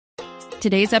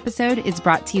Today's episode is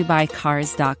brought to you by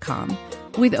Cars.com.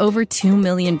 With over 2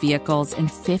 million vehicles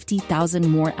and 50,000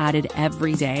 more added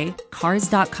every day,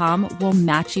 Cars.com will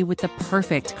match you with the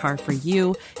perfect car for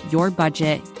you, your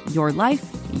budget, your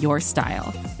life, your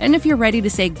style. And if you're ready to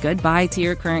say goodbye to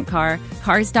your current car,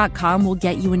 Cars.com will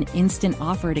get you an instant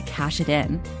offer to cash it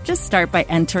in. Just start by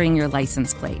entering your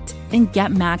license plate and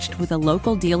get matched with a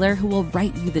local dealer who will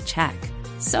write you the check.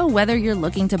 So whether you're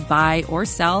looking to buy or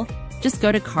sell, just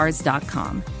go to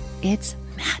Cars.com. It's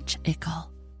magical.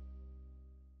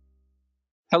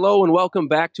 Hello and welcome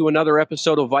back to another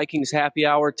episode of Vikings Happy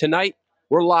Hour. Tonight,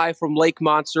 we're live from Lake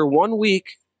Monster 1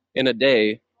 week and a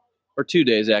day, or 2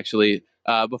 days actually,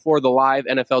 before the live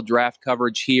NFL draft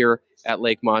coverage here at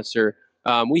Lake Monster.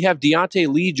 We have Diante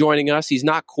Lee joining us. He's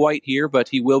not quite here, but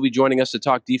he will be joining us to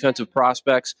talk defensive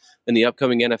prospects in the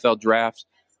upcoming NFL draft.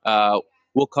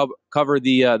 We'll cover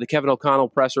the Kevin O'Connell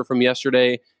presser from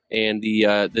yesterday and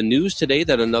the news today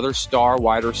that another star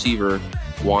wide receiver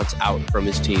wants out from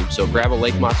his team. So grab a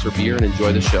Lake Monster beer and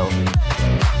enjoy the show.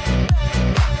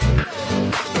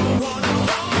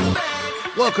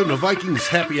 Welcome to Vikings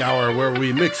Happy Hour, where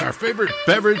we mix our favorite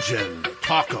beverage and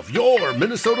talk of your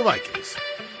Minnesota Vikings.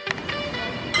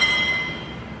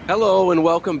 Hello and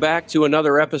welcome back to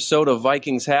another episode of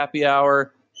Vikings Happy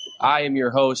Hour. I am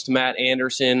your host, Matt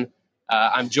Anderson.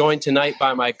 I'm joined tonight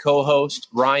by my co-host,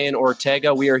 Ryan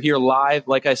Ortega. We are here live,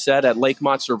 like I said, at Lake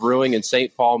Monster Brewing in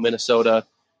St. Paul, Minnesota.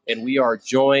 And we are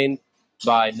joined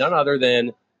by none other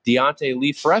than Diante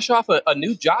Lee, fresh off a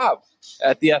new job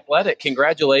at The Athletic.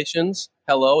 Congratulations.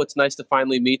 Hello. It's nice to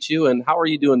finally meet you. And how are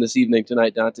you doing this evening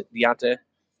tonight, Diante?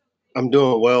 I'm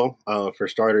doing well. For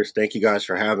starters, thank you guys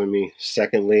for having me.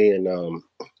 Secondly, and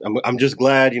I'm just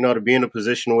glad, to be in a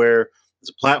position where as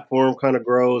a platform kind of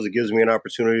grows, it gives me an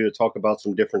opportunity to talk about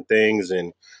some different things.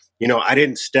 And, I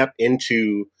didn't step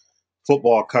into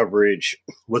football coverage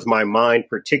with my mind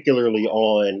particularly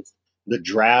on the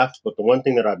draft, but the one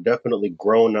thing that I've definitely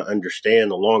grown to understand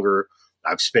the longer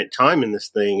I've spent time in this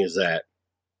thing is that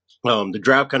the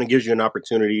draft kind of gives you an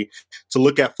opportunity to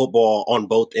look at football on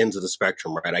both ends of the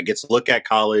spectrum, right? I get to look at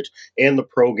college and the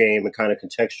pro game and kind of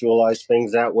contextualize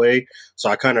things that way.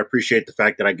 So I kind of appreciate the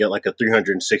fact that I get like a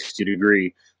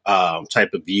 360-degree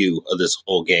type of view of this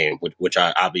whole game, which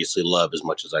I obviously love as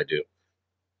much as I do.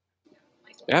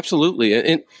 Absolutely.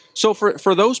 And so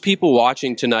for those people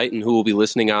watching tonight and who will be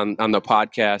listening on the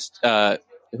podcast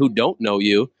who don't know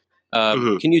you,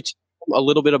 can you a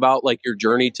little bit about like your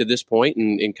journey to this point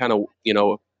and kind of,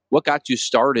 what got you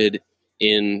started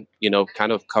in,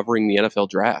 kind of covering the NFL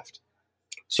draft?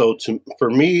 So for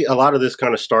me, a lot of this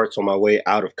kind of starts on my way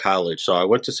out of college. So I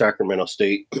went to Sacramento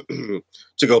State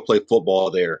to go play football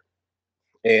there.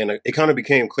 And it kind of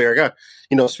became clear. I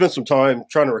got, spent some time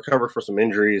trying to recover for some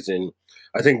injuries. And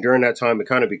I think during that time, it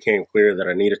kind of became clear that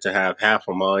I needed to have half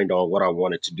a mind on what I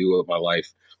wanted to do with my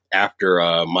life after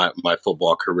my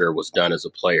football career was done as a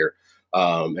player.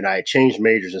 And I had changed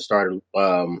majors and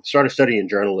started studying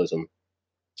journalism.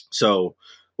 So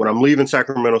when I'm leaving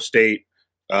Sacramento State,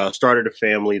 started a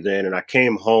family then, and I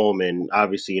came home. And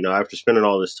obviously, after spending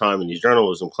all this time in these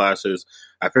journalism classes,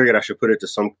 I figured I should put it to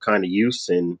some kind of use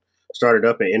and started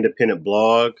up an independent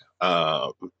blog.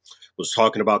 Was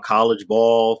talking about college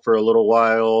ball for a little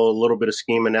while, a little bit of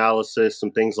scheme analysis,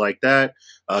 some things like that,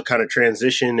 kind of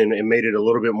transitioned and made it a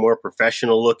little bit more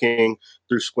professional looking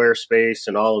through Squarespace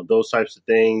and all of those types of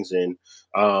things. And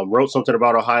wrote something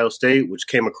about Ohio State, which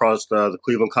came across the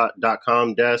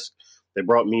Cleveland.com desk. They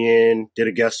brought me in, did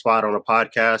a guest spot on a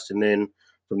podcast. And then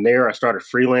from there, I started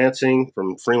freelancing.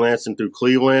 From freelancing through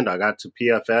Cleveland, I got to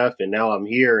PFF, and now I'm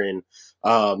here. And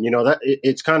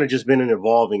it's kind of just been an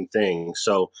evolving thing.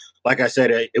 So like I said,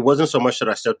 it wasn't so much that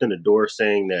I stepped in the door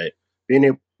saying that being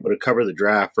able to cover the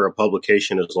draft for a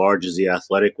publication as large as The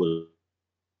Athletic was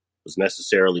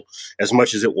necessarily as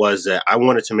much as it was that I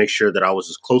wanted to make sure that I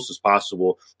was as close as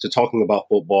possible to talking about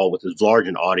football with as large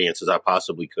an audience as I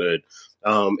possibly could,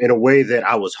 in a way that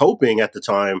I was hoping at the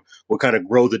time would kind of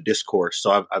grow the discourse.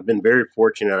 So I've been very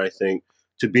fortunate, I think,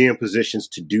 to be in positions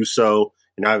to do so.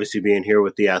 And obviously being here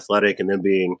with The Athletic and then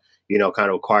being, kind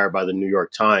of acquired by the New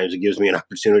York Times, it gives me an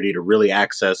opportunity to really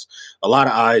access a lot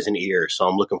of eyes and ears. So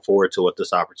I'm looking forward to what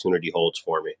this opportunity holds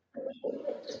for me.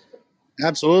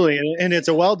 Absolutely. And it's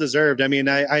a well-deserved. I mean,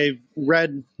 I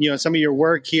read, some of your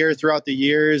work here throughout the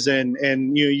years and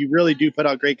you really do put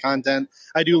out great content.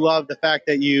 I do love the fact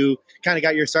that you kind of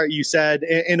got your start, you said,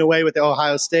 in a way with the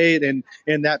Ohio State and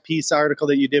that piece article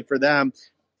that you did for them.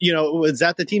 Was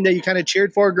that the team that you kind of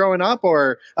cheered for growing up,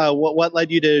 or what led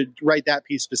you to write that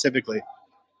piece specifically?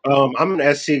 I'm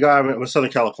an SC guy. I'm a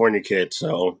Southern California kid,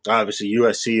 so obviously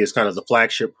USC is kind of the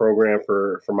flagship program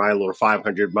for my little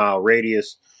 500-mile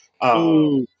radius.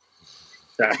 Ooh.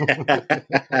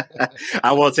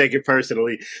 I won't take it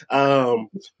personally,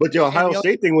 but the Ohio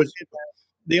State thing was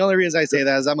The only reason I say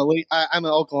that is I'm an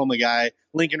Oklahoma guy.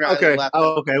 Lincoln Riley okay. left.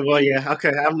 Oh, okay. Well, yeah.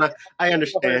 Okay. I'm not. I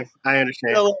understand. I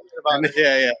understand. A little bit about it.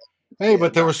 Yeah. Hey,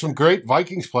 but there were some great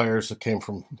Vikings players that came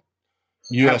from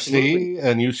USC Absolutely.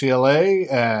 and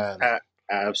UCLA and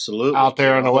Absolutely. out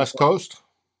there on the West Coast.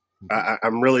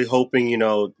 I'm really hoping,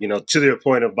 to the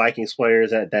point of Vikings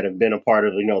players that have been a part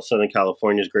of, Southern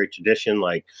California's great tradition.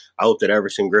 Like, I hope that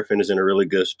Everson Griffin is in a really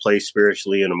good place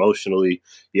spiritually and emotionally,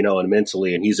 and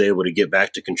mentally, and he's able to get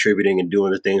back to contributing and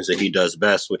doing the things that he does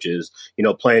best, which is,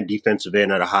 playing defensive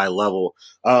end at a high level.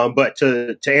 But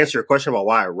to answer your question about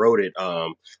why I wrote it, I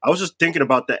was just thinking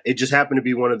about that. It just happened to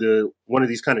be one of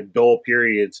these kind of dull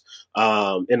periods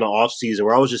in the off season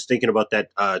where I was just thinking about that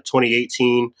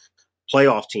 2018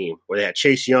 playoff team where they had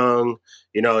Chase Young.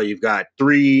 You've got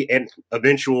three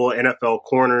eventual NFL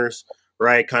corners,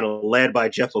 right? Kind of led by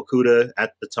Jeff Okudah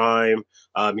at the time.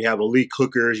 You have Malik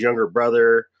Hooker's younger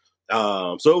brother.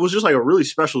 So it was just like a really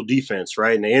special defense,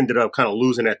 right? And they ended up kind of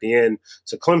losing at the end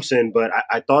to Clemson. But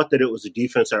I thought that it was a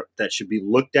defense that should be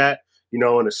looked at, in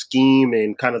a scheme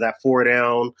and kind of that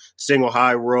 4-down single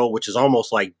high roll, which is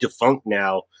almost like defunct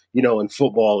now, in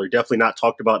football, or definitely not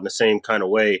talked about in the same kind of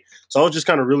way. So I was just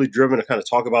kind of really driven to kind of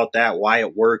talk about that, why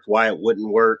it worked, why it wouldn't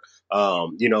work,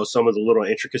 some of the little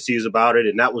intricacies about it.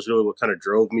 And that was really what kind of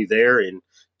drove me there. And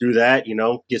through that,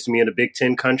 gets me in a Big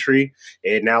Ten country.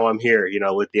 And now I'm here,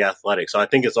 with the Athletics. So I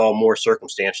think it's all more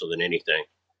circumstantial than anything.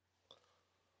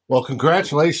 Well,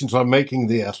 congratulations on making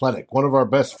the Athletic. One of our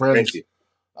best friends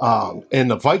in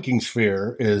the Viking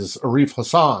sphere is Arif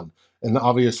Hassan. And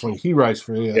obviously he writes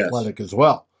for the Athletic as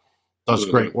well. Does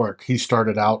great work. He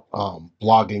started out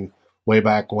blogging way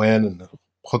back when and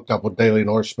hooked up with Daily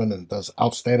Norseman and does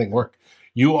outstanding work.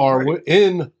 You are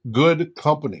in good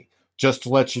company, just to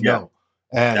let you know.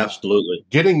 And absolutely,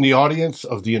 getting the audience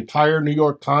of the entire New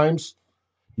York Times,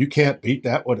 you can't beat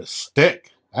that with a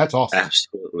stick. That's awesome.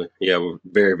 Absolutely. Yeah, we're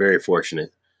very, very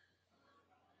fortunate.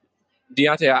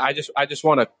 Diante, I just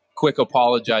want to quick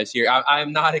apologize here.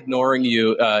 I'm not ignoring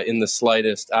you in the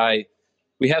slightest.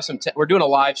 We have we're doing a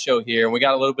live show here, and we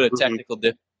got a little bit of technical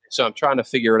difficulty, so I'm trying to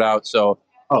figure it out. So,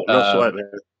 no sweat,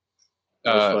 man.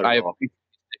 I appreciate you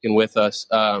sticking with us.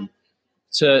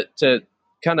 To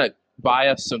kind of buy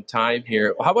us some time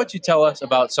here, how about you tell us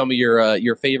about some of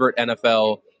your favorite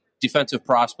NFL defensive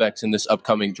prospects in this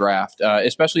upcoming draft,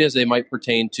 especially as they might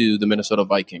pertain to the Minnesota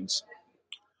Vikings?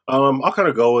 I'll kind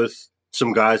of go with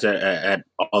some guys at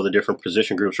all the different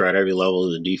position groups, right, every level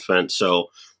of the defense. So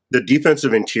the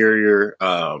defensive interior,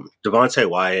 Devontae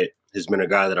Wyatt has been a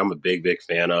guy that I'm a big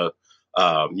fan of.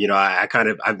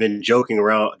 I've been joking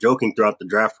throughout the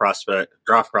draft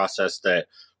process that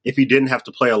if he didn't have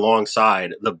to play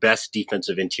alongside the best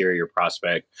defensive interior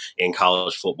prospect in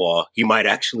college football, he might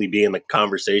actually be in the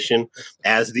conversation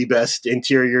as the best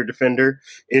interior defender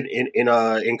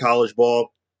in college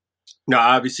ball. Now,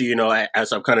 obviously,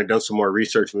 as I've kind of done some more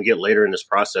research and we get later in this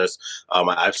process,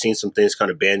 I've seen some things kind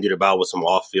of bandied about with some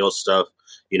off-field stuff,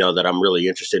 that I'm really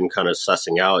interested in kind of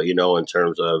sussing out, in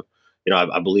terms of,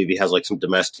 I believe he has like some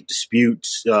domestic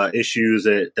disputes issues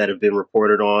that have been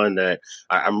reported on that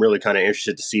I'm really kind of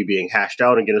interested to see being hashed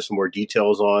out and getting some more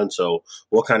details on. So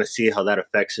we'll kind of see how that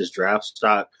affects his draft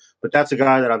stock. But that's a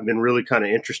guy that I've been really kind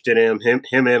of interested in,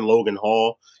 him and Logan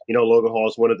Hall. Logan Hall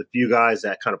is one of the few guys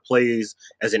that kind of plays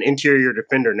as an interior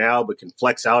defender now, but can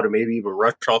flex out and maybe even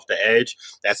rush off the edge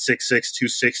at 6'6",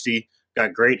 260.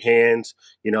 Got great hands,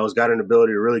 has got an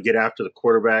ability to really get after the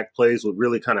quarterback, plays with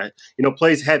really kind of,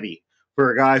 plays heavy for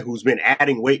a guy who's been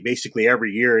adding weight basically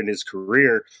every year in his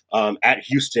career at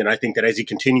Houston. I think that as he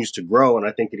continues to grow, and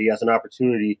I think that he has an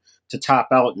opportunity to top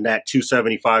out in that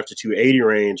 275 to 280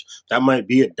 range, that might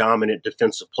be a dominant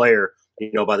defensive player,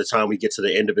 by the time we get to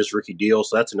the end of his rookie deal.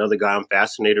 So that's another guy I'm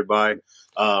fascinated by.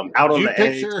 Out on the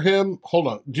edge.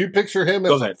 Do you picture him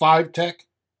as a 5-tech?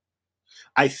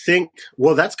 I think,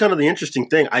 well, that's kind of the interesting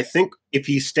thing. I think if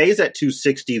he stays at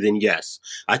 260, then yes,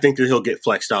 I think that he'll get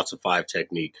flexed out to 5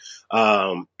 technique.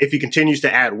 If he continues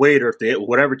to add weight, or if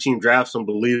whatever team drafts him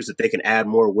believes that they can add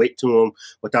more weight to him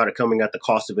without it coming at the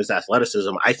cost of his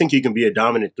athleticism, I think he can be a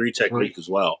dominant 3 technique as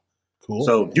well. Cool.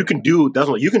 So you can do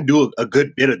a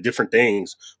good bit of different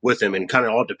things with him, and kind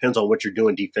of all depends on what you're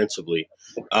doing defensively.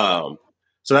 So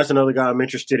that's another guy I'm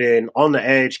interested in. On the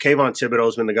edge, Kayvon Thibodeau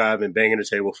has been the guy I've been banging the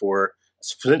table for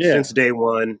since day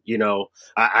one.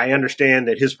 I understand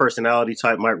that his personality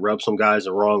type might rub some guys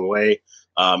the wrong way.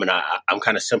 And I'm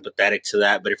kind of sympathetic to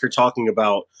that. But if you're talking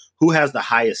about who has the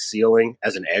highest ceiling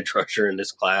as an edge rusher in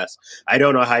this class, I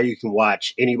don't know how you can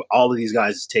watch all of these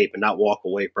guys' tape and not walk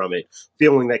away from it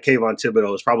feeling that Kayvon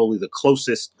Thibodeau is probably the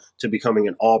closest to becoming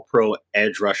an all-pro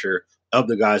edge rusher of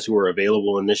the guys who are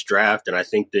available in this draft. And I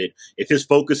think that if his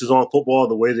focus is on football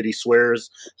the way that he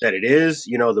swears that it is,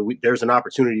 there's an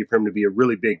opportunity for him to be a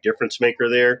really big difference maker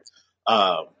there.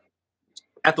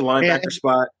 At the linebacker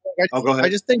spot, go ahead. I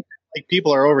just think like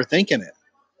people are overthinking it.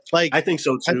 Like I think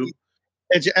so too.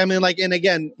 And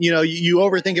again, you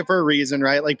overthink it for a reason,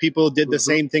 right? Like people did the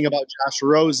same thing about Josh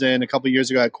Rosen a couple of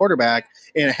years ago at quarterback,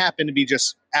 and it happened to be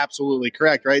just absolutely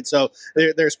correct, right? So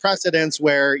there's precedents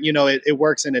where it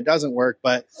works and it doesn't work.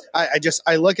 But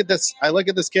I look at this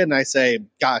kid and I say,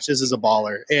 gosh, this is a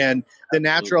baller, and the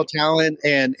natural talent,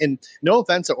 and no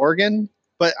offense to Oregon,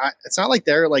 but it's not like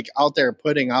they're like out there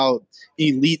putting out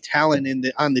elite talent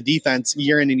on the defense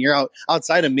year in and year out,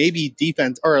 outside of maybe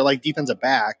defense or like defensive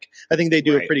back. I think they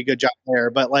do a pretty good job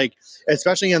there, but like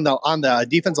especially on the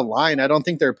defensive line, I don't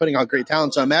think they're putting out great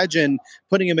talent. So imagine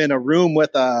putting him in a room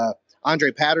with Andre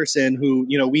Patterson, who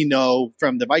we know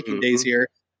from the Viking days here,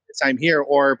 his time here,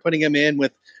 or putting him in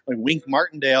with like Wink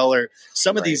Martindale or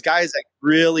some of these guys that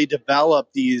really develop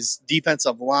these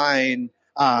defensive line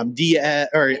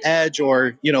or edge,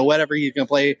 or whatever you can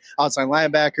play, outside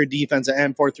linebacker, defensive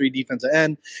end, 4-3 defensive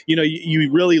end.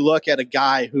 You really look at a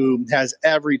guy who has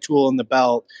every tool in the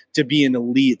belt to be an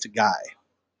elite guy.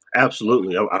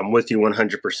 Absolutely. I'm with you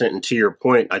 100%. And to your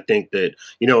point, I think that,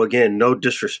 again, no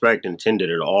disrespect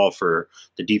intended at all for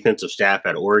the defensive staff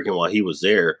at Oregon while he was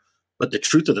there. But the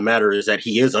truth of the matter is that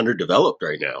he is underdeveloped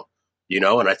right now.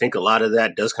 And I think a lot of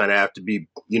that does kind of have to be,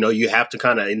 you have to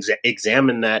kind of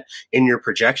examine that in your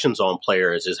projections on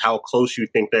players, is how close you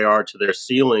think they are to their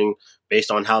ceiling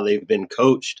based on how they've been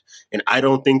coached. And I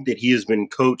don't think that he has been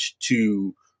coached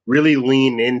to really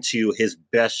lean into his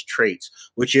best traits,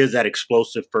 which is that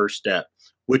explosive first step,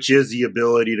 which is the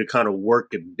ability to kind of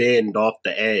work and bend off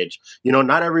the edge.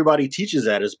 Not everybody teaches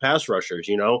that as pass rushers,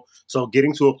 So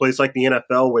getting to a place like the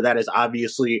NFL where that is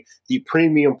obviously the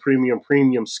premium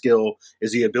skill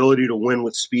is the ability to win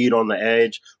with speed on the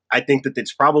edge. I think that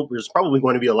there's probably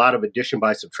going to be a lot of addition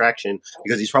by subtraction,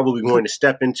 because he's probably going to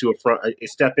step into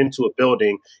a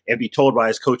building and be told by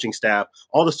his coaching staff,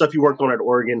 all the stuff you worked on at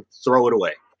Oregon, throw it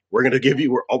away. We're going to give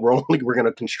you, we're going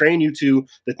to constrain you to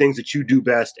the things that you do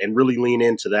best and really lean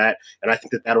into that. And I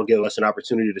think that that'll give us an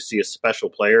opportunity to see a special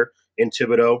player in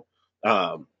Thibodeau.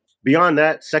 Beyond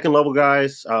that, second level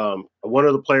guys, one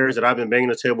of the players that I've been banging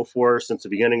the table for since the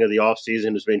beginning of the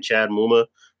offseason has been Chad Muma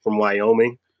from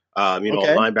Wyoming. A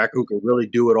linebacker who can really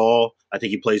do it all. I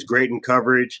think he plays great in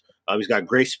coverage. He's got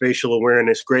great spatial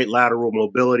awareness, great lateral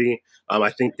mobility. I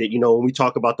think that, when we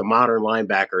talk about the modern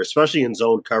linebacker, especially in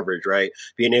zone coverage, right,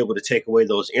 being able to take away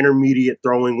those intermediate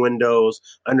throwing windows,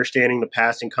 understanding the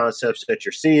passing concepts that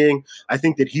you're seeing, I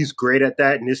think that he's great at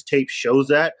that, and his tape shows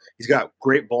that. He's got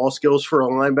great ball skills for a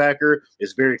linebacker.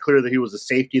 It's very clear that he was a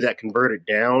safety that converted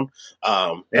down.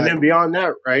 And then beyond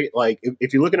that, right, like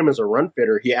if you look at him as a run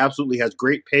fitter, he absolutely has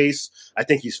great pace. I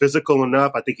think he's physical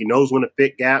enough. I think he knows when to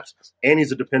fit gaps, and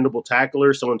he's a dependable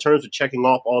tackler. So in terms of checking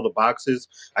off all the boxes,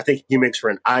 I think he makes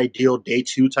for an ideal day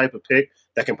 2 type of pick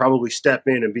that can probably step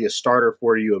in and be a starter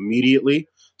for you immediately.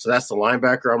 So that's the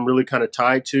linebacker I'm really kind of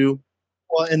tied to.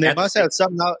 Well, and they must have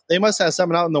something out. They must have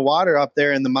something out in the water up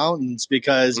there in the mountains,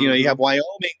 because you have Wyoming,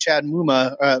 Chad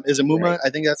Muma. Is it Muma? Right. I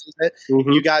think that's it.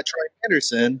 You got Troy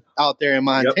Anderson out there in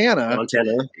Montana.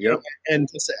 Yep. And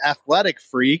just an athletic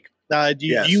freak. Do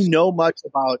you know much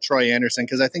about Troy Anderson?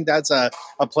 Because I think that's a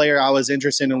player I was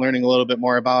interested in learning a little bit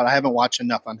more about. I haven't watched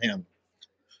enough on him.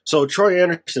 So Troy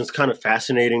Anderson's kind of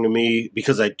fascinating to me,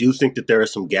 because I do think that there are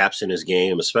some gaps in his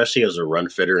game, especially as a run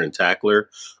fitter and tackler.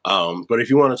 But if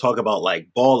you want to talk about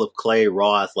like ball of clay,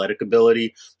 raw athletic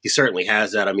ability, he certainly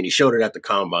has that. I mean, he showed it at the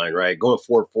combine, right? Going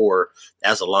 4.4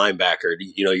 as a linebacker,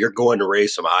 you're going to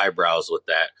raise some eyebrows with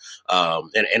that.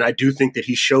 And I do think that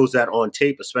he shows that on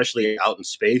tape, especially out in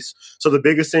space. So the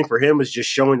biggest thing for him is just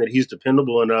showing that he's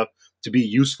dependable enough to be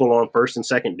useful on first and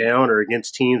second down, or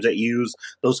against teams that use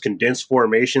those condensed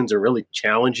formations and really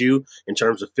challenge you in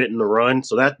terms of fitting the run.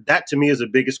 So that to me is the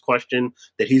biggest question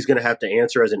that he's going to have to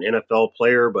answer as an NFL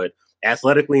player. But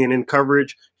athletically and in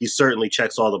coverage, he certainly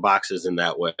checks all the boxes in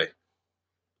that way.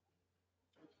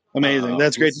 Amazing.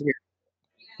 That's great to hear.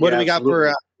 What do we got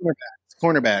for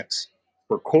cornerbacks?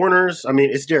 For corners, I mean,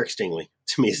 it's Derek Stingley.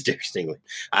 To me, it's Derek Stingley.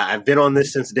 I've been on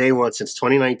this since day one, since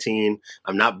 2019.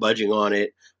 I'm not budging on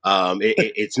it.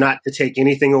 It's not to take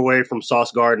anything away from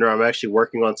Sauce Gardner. I'm actually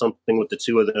working on something with the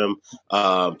two of them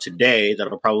today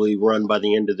that'll probably run by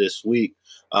the end of this week.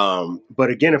 But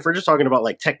again, if we're just talking about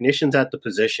like technicians at the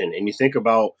position, and you think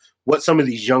about what some of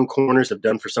these young corners have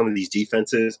done for some of these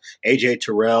defenses, AJ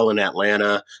Terrell in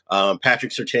Atlanta,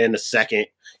 Patrick Surtain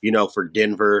II, for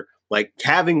Denver. Like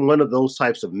having one of those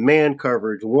types of man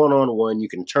coverage, one-on-one, you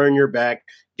can turn your back,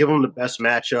 give him the best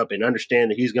matchup, and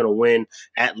understand that he's going to win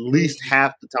at least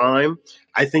half the time.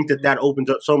 I think that opens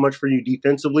up so much for you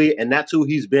defensively, and that's who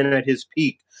he's been at his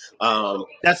peak.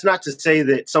 That's not to say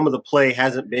that some of the play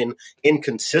hasn't been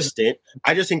inconsistent.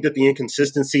 I just think that the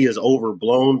inconsistency is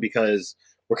overblown because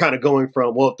we're kind of going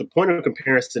from, well, if the point of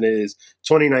comparison is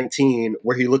 2019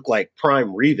 where he looked like prime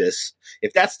Revis,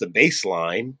 if that's the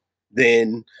baseline,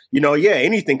 then,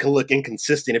 anything can look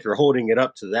inconsistent if you're holding it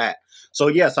up to that. So,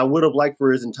 yes, I would have liked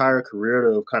for his entire career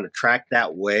to have kind of tracked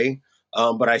that way.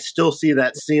 But I still see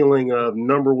that ceiling of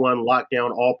number one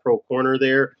lockdown all-pro corner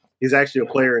there. He's actually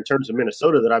a player in terms of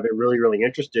Minnesota that I've been really, really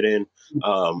interested in,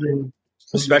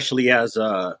 especially as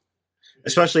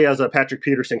Patrick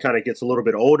Peterson kind of gets a little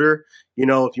bit older.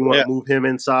 If you want to move him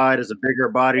inside as a bigger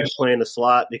body to play in the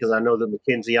slot, because I know that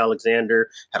Mackenzie Alexander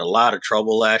had a lot of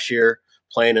trouble last year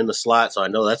playing in the slot, so I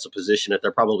know that's a position that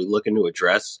they're probably looking to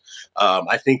address.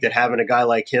 I think that having a guy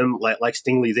like him, like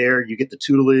Stingley there, you get the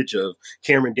tutelage of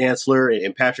Cameron Dantzler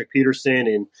and Patrick Peterson,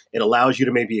 and it allows you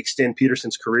to maybe extend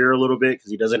Peterson's career a little bit because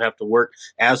he doesn't have to work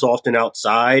as often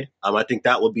outside. I think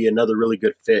that would be another really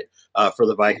good fit for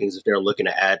the Vikings if they're looking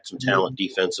to add some talent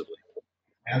defensively.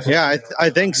 Yeah, I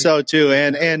think so too,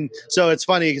 and so it's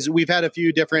funny because we've had a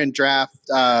few different draft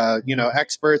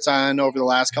experts on over the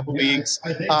last couple of weeks,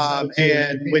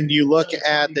 and when you look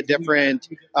at the different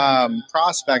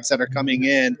prospects that are coming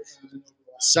in,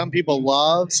 some people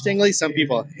love Stingley, some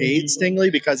people hate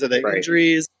Stingley because of the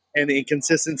injuries and the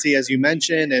inconsistency, as you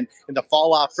mentioned, and the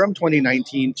fall off from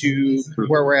 2019 to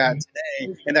where we're at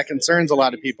today. And that concerns a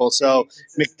lot of people. So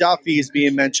McDuffie is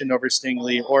being mentioned over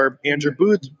Stingley, or Andrew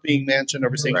Booth being mentioned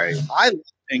over Stingley. Right. I love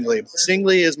Stingley.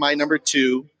 Stingley is my number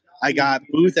 2. I got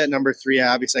Booth at number 3.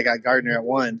 Obviously, I got Gardner at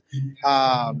 1.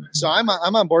 So I'm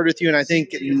on board with you. And I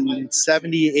think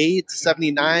 78,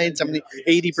 79, 70,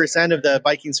 80% of the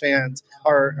Vikings fans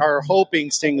are hoping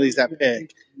Stingley's that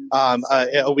pick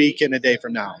a week and a day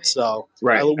from now. So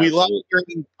we love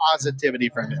hearing positivity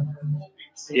from him.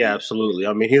 Yeah, absolutely.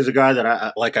 I mean, he's a guy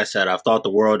that, like I said, I've thought the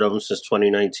world of him since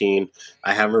 2019.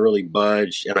 I haven't really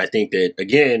budged. And I think that,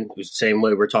 again, the same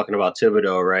way we're talking about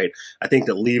Thibodeau, right? I think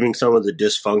that leaving some of the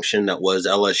dysfunction that was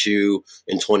LSU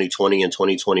in 2020 and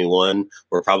 2021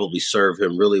 will probably serve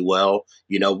him really well.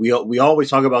 We always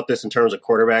talk about this in terms of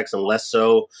quarterbacks and less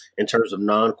so in terms of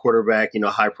non-quarterback,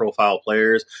 high-profile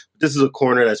players. This is a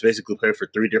corner that's basically played for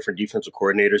 3 different defensive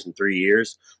coordinators in 3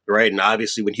 years, right? And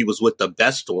obviously when he was with the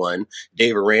best one,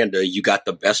 Dave Aranda, you got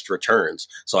the best returns.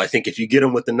 So I think if you get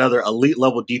him with another elite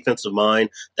level defensive mind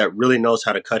that really knows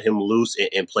how to cut him loose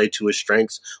and play to his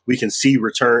strengths, we can see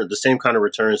the same kind of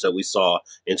returns that we saw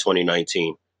in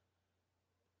 2019.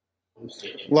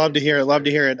 Love to hear it.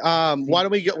 Why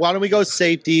don't we go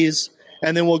safeties?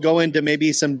 And then we'll go into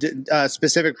maybe some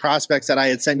specific prospects that I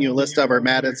had sent you a list of, or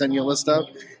Matt had sent you a list of,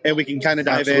 and we can kind of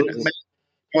dive in. Matt,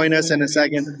 join us in a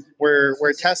second.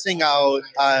 We're testing out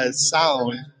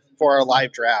sound for our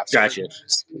live draft. Gotcha.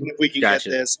 So if we can get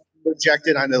this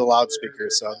projected onto the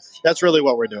loudspeakers. So that's really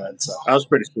what we're doing. So that was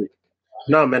pretty sweet.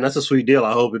 No, man, that's a sweet deal.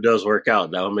 I hope it does work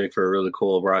out. That would make for a really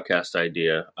cool broadcast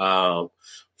idea.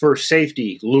 For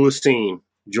safety, Lewisine,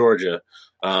 Georgia.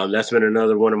 That's been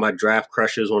another one of my draft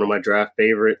crushes, one of my draft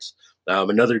favorites.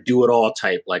 Another do-it-all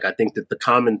type. Like, I think that the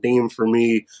common theme for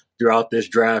me throughout this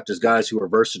draft is guys who are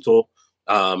versatile.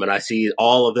 And I see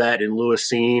all of that in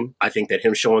Lewisine. I think that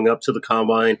him showing up to the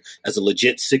combine as a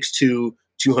legit 6'2",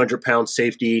 200-pound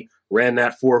safety, ran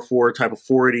that 4.4 type of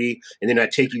 40, and then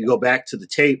you go back to the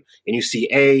tape and you see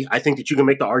I think that you can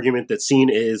make the argument that Cine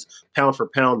is pound for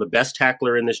pound the best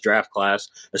tackler in this draft class,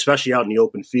 especially out in the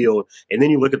open field. And then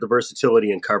you look at the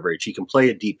versatility and coverage. He can play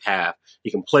a deep half.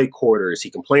 He can play quarters. He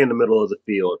can play in the middle of the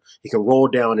field. He can roll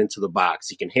down into the box.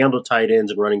 He can handle tight ends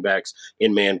and running backs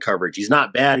in man coverage. He's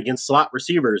not bad against slot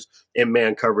receivers in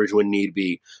man coverage when need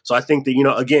be. So I think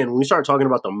that, again, when we start talking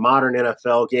about the modern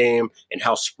NFL game and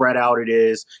how spread out it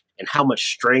is, and how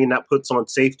much strain that puts on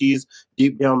safeties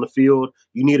deep down the field,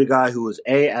 you need a guy who is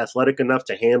athletic enough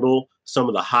to handle some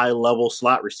of the high-level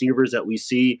slot receivers that we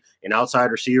see and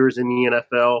outside receivers in the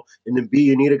NFL. And then B,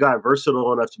 you need a guy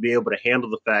versatile enough to be able to handle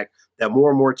the fact that more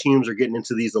and more teams are getting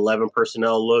into these 11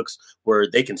 personnel looks where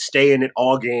they can stay in it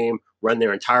all game, run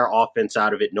their entire offense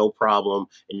out of it, no problem.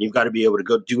 And you've got to be able to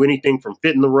go do anything from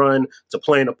fitting the run to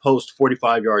playing a post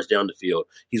 45 yards down the field.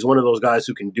 He's one of those guys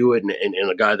who can do it, and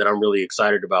a guy that I'm really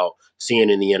excited about seeing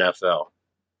in the NFL.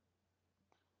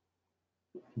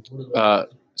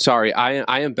 Sorry,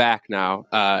 I am back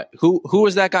now. Who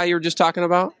was that guy you were just talking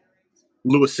about?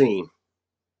 Lewisine.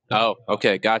 Oh,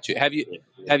 okay, got you. Have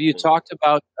you talked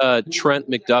about Trent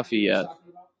McDuffie yet?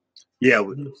 Yeah.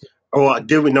 Oh,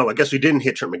 did we? No, I guess we didn't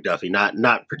hit Trent McDuffie.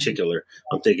 Not particular.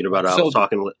 I'm thinking about. I was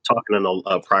talking in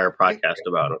a prior podcast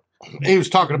about him. He was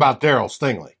talking about Darryl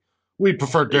Stingley. We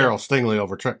prefer Darryl Stingley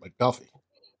over Trent McDuffie.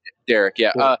 Derek,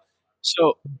 yeah.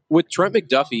 So with Trent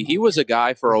McDuffie, he was a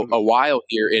guy for a while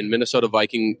here in Minnesota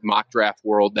Viking mock draft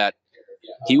world that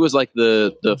he was like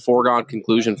the foregone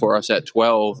conclusion for us at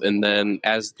 12. And then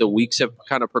as the weeks have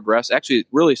kind of progressed, actually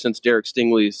really since Derek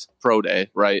Stingley's pro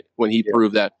day, right, when he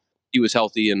proved that he was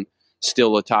healthy and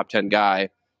still a top 10 guy.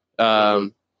 Oh,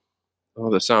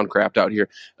 the sound crapped out here.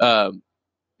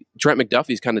 Trent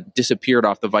McDuffie's kind of disappeared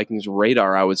off the Vikings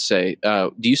radar, I would say.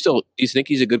 Do you think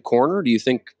he's a good corner? Do you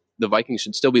think the Vikings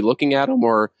should still be looking at him,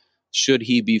 or should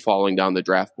he be falling down the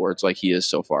draft boards like he is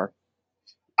so far?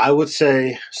 I would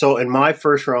say so. In my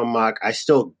first round mock, I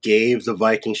still gave the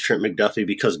Vikings Trent McDuffie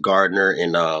because Gardner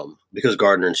and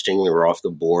Stingley were off the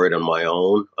board on my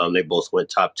own. They both went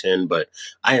top 10, but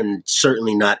I am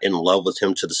certainly not in love with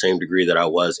him to the same degree that I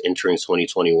was entering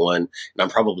 2021, and I'm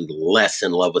probably less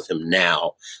in love with him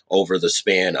now over the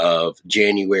span of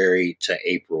January to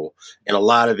April. And a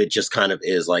lot of it just kind of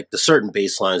is like the certain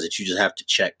baselines that you just have to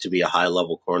check to be a high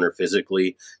level corner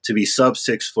physically, to be sub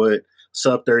 6 foot,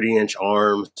 sub 30-inch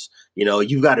arms.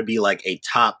 You've got to be like a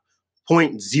top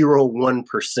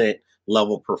 0.01%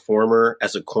 level performer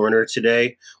as a corner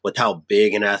today with how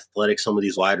big and athletic some of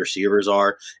these wide receivers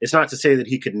are. It's not to say that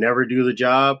he could never do the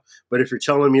job, but if you're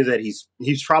telling me that he's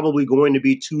probably going to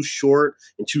be too short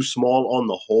and too small on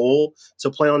the whole to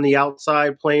play on the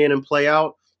outside, play in and play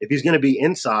out, if he's going to be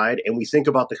inside, and we think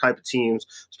about the type of teams,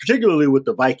 particularly with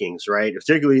the Vikings, right?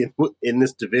 Particularly in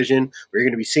this division, where you're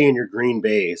going to be seeing your Green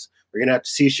Bays, we're going to have to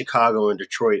see Chicago and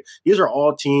Detroit. These are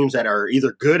all teams that are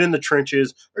either good in the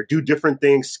trenches or do different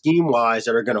things scheme-wise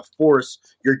that are going to force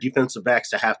your defensive backs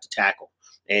to have to tackle.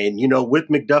 And, with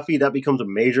McDuffie, that becomes a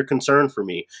major concern for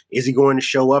me. Is he going to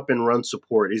show up and run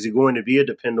support? Is he going to be a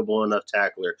dependable enough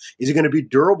tackler? Is he going to be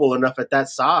durable enough at that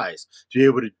size to be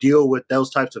able to deal with those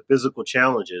types of physical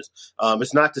challenges?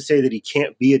 It's not to say that he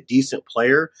can't be a decent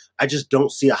player. I just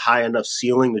don't see a high enough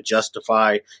ceiling to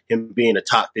justify him being a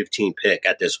top 15 pick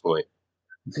at this point.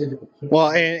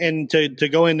 Well, and to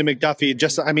go into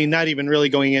McDuffie, not even really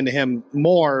going into him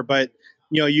more, but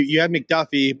you have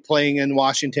McDuffie playing in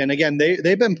Washington. Again,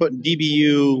 they've been putting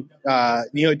DBU,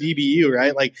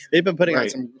 right? Like they've been putting on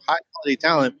some high quality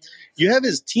talent. You have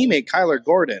his teammate Kyler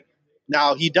Gordon.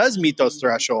 Now he does meet those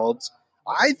thresholds.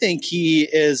 I think he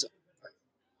is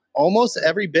almost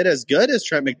every bit as good as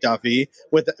Trent McDuffie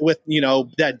with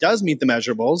that does meet the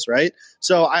measurables, right?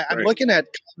 So I'm looking at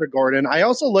Kyler Gordon. I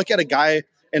also look at a guy,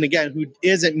 and again, who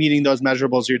isn't meeting those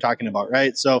measurables you're talking about,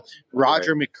 right? So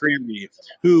Roger McCreary,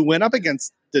 who went up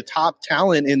against the top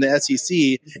talent in the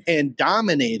SEC and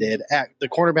dominated at the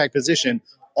cornerback position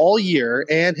all year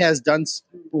and has done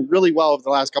really well over the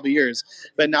last couple of years.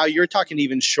 But now you're talking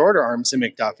even shorter arms than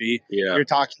McDuffie. Yeah. You're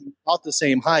talking about the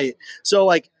same height. So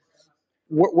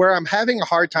where I'm having a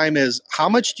hard time is how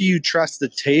much do you trust the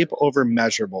tape over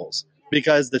measurables?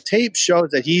 Because the tape shows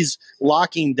that he's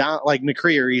locking down, like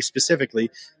McCreary specifically,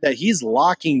 that he's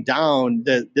locking down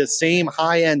the same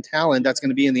high-end talent that's going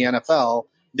to be in the NFL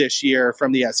this year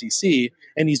from the SEC,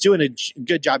 and he's doing a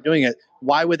good job doing it.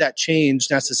 Why would that change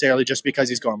necessarily just because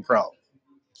he's going pro?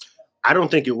 I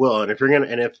don't think it will. And if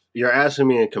you're asking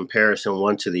me in comparison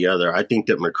one to the other, I think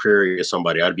that McCreary is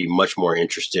somebody I'd be much more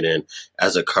interested in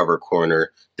as a cover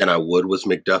corner than I would with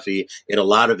McDuffie. And a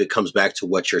lot of it comes back to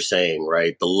what you're saying,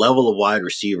 right? The level of wide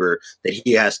receiver that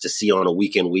he has to see on a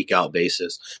week in, week out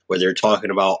basis, where they're talking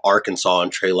about Arkansas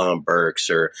and Treylon Burks,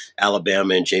 or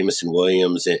Alabama and Jamison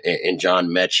Williams and John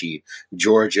Mechie,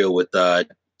 Georgia with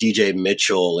DJ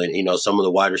Mitchell and, some of the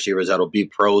wide receivers that'll be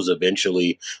pros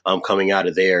eventually coming out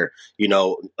of there,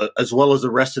 as well as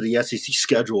the rest of the SEC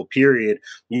schedule, period.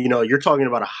 You're talking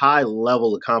about a high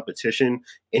level of competition,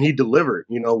 and he delivered,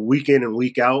 week in and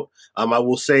week out. I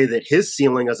will say that his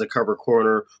ceiling as a cover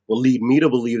corner will lead me to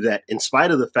believe that in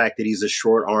spite of the fact that he's a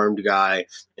short-armed guy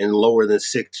and lower than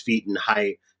 6 feet in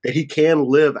height, that he can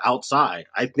live outside.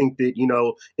 I think that,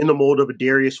 in the mold of a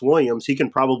Darius Williams, he can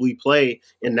probably play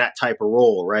in that type of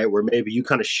role, right? Where maybe you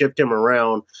kind of shift him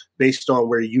around based on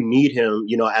where you need him,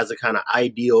 as a kind of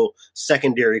ideal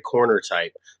secondary corner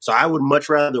type. So I would much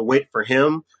rather wait for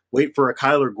him, wait for a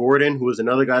Kyler Gordon, who is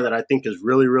another guy that I think is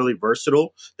really, really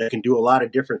versatile, that can do a lot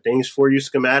of different things for you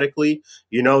schematically.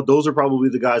 Those are probably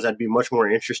the guys I'd be much more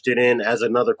interested in as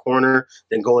another corner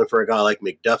than going for a guy like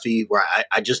McDuffie, where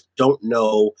I just don't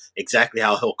know exactly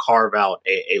how he'll carve out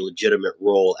a legitimate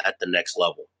role at the next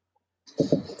level.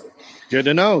 Good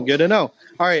to know. Good to know.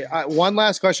 All right. One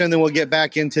last question, and then we'll get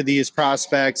back into these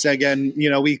prospects. Again,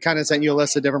 we kind of sent you a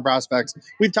list of different prospects.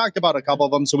 We've talked about a couple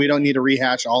of them, so we don't need to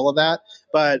rehash all of that.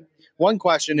 But one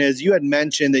question is, you had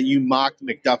mentioned that you mocked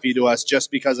McDuffie to us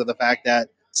just because of the fact that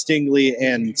Stingley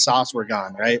and Sauce were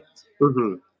gone, right?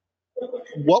 Mm-hmm.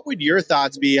 What would your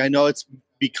thoughts be? I know it's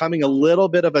becoming a little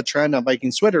bit of a trend on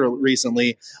Vikings Twitter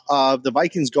recently of the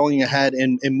Vikings going ahead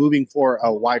and moving for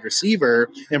a wide receiver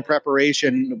in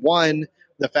preparation. One,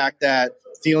 the fact that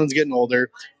Thielen's getting older.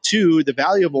 Two, the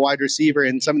value of a wide receiver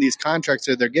and some of these contracts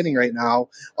that they're getting right now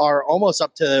are almost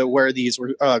up to where these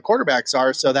quarterbacks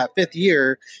are. So that fifth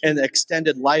year and the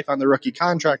extended life on the rookie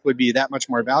contract would be that much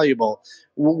more valuable.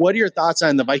 What are your thoughts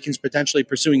on the Vikings potentially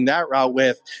pursuing that route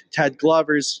with Ted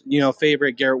Glover's,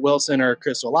 favorite Garrett Wilson or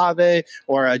Chris Olave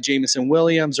or Jameson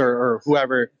Williams or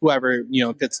whoever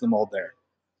fits the mold there?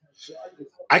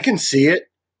 I can see it,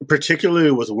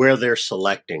 particularly with where they're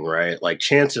selecting, right? Like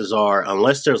chances are,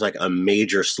 unless there's like a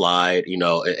major slide,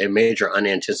 a major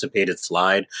unanticipated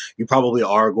slide, you probably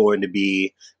are going to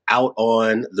be out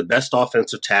on the best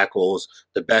offensive tackles,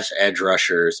 the best edge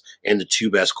rushers, and the two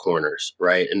best corners,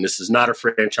 right? And this is not a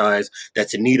franchise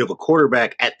that's in need of a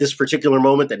quarterback at this particular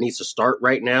moment that needs to start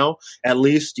right now. At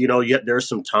least, yet there's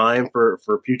some time for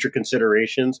future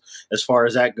considerations as far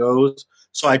as that goes.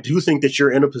 So I do think that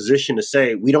you're in a position to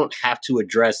say we don't have to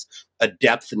address a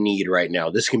depth need right now.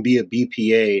 This can be a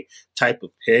BPA type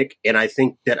of pick. And I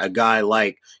think that a guy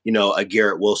like, a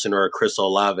Garrett Wilson or a Chris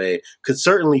Olave could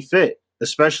certainly fit,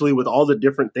 especially with all the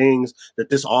different things that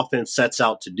this offense sets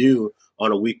out to do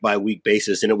on a week-by-week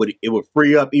basis, and it would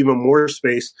free up even more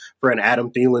space for an Adam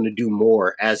Thielen to do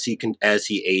more as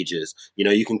he ages.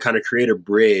 You can kind of create a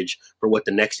bridge for what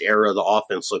the next era of the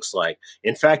offense looks like.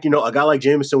 In fact, a guy like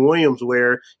Jameson Williams,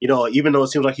 where even though it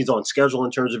seems like he's on schedule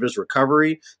in terms of his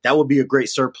recovery, that would be a great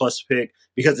surplus pick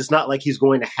because it's not like he's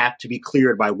going to have to be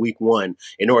cleared by week 1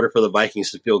 in order for the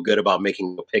Vikings to feel good about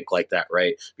making a pick like that,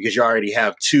 right? Because you already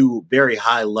have two very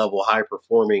high-level,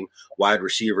 high-performing wide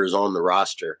receivers on the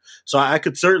roster. So I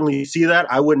could certainly see that.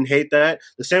 I wouldn't hate that.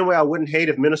 The same way I wouldn't hate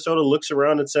if Minnesota looks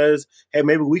around and says, hey,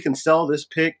 maybe we can sell this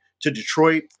pick to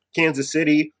Detroit, Kansas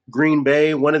City, Green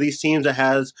Bay, one of these teams that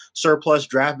has surplus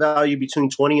draft value between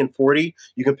 20 and 40.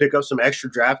 You can pick up some extra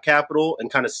draft capital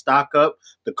and kind of stock up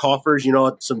the coffers,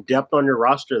 some depth on your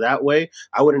roster that way.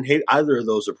 I wouldn't hate either of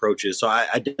those approaches. So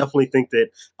I definitely think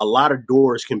that a lot of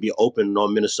doors can be opened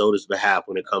on Minnesota's behalf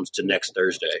when it comes to next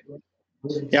Thursday.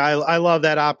 Yeah, I love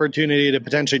that opportunity to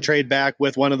potentially trade back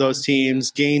with one of those teams,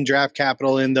 gain draft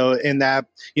capital in that,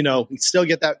 still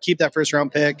keep that first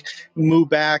round pick, move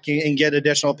back and get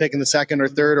additional pick in the second or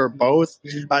third or both,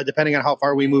 depending on how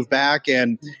far we move back.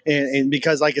 And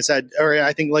because, like I said, or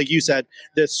I think, like you said,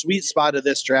 the sweet spot of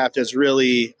this draft is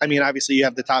really, obviously you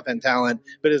have the top end talent,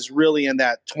 but it's really in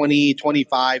that 20,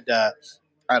 25 to,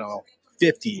 I don't know,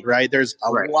 50, right? There's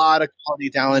a lot of quality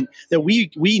talent that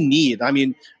we need.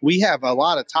 We have a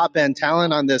lot of top end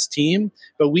talent on this team,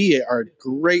 but we are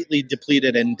greatly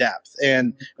depleted in depth.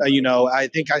 And, I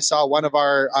think I saw one of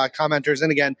our commenters,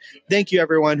 and again, thank you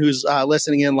everyone who's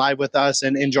listening in live with us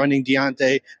and joining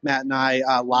Diante, Matt, and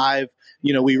I live.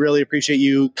 We really appreciate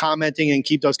you commenting and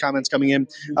keep those comments coming in.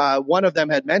 One of them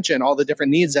had mentioned all the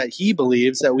different needs that he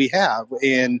believes that we have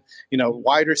in,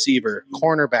 wide receiver,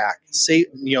 cornerback,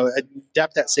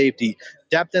 depth at safety,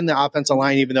 depth in the offensive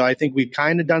line, even though I think we've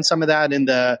kind of done some of that in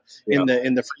the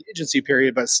free agency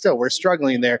period, but still we're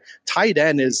struggling there. Tight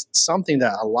end is something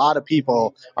that a lot of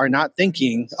people are not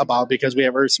thinking about because we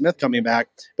have Irv Smith coming back,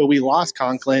 but we lost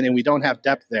Conklin and we don't have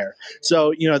depth there.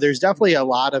 So, there's definitely a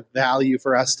lot of value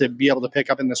for us to be able to pick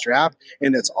up in this draft,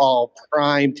 and it's all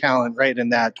prime talent right in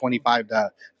that 25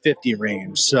 to 50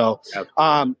 range. So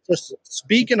just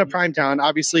speaking of prime talent,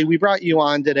 obviously we brought you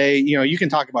on today. You can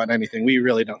talk about anything. We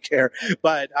really don't care.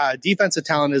 But defensive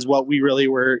talent is what we really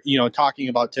were, talking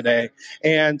about today.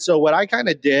 And so what I kind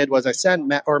of did was I sent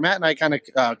Matt and I kind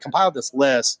of compiled this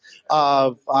list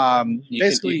of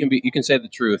you can say the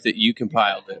truth that you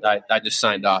compiled it. I just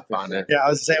signed off on it. Yeah, I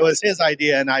was saying it was his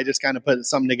idea, and I just kind of put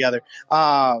something together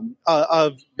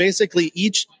of basically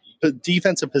each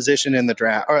defensive position in the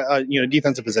draft, or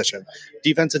defensive position,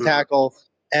 defensive tackle,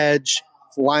 edge,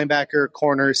 linebacker,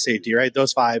 corner, safety, right?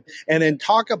 Those 5. And then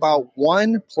talk about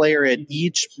one player at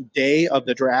each day of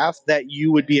the draft that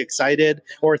you would be excited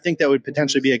or think that would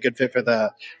potentially be a good fit for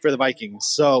the Vikings.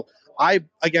 So I,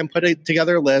 again, put it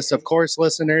together a list. Of course,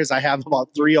 listeners, I have about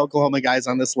 3 Oklahoma guys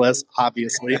on this list,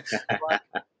 obviously.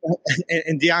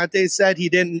 And Diante said he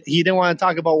didn't want to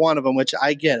talk about one of them, which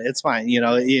I get. It's fine.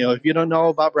 If you don't know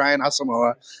about Brian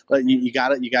Asamoah, but you got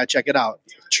to check it out.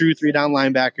 True 3-down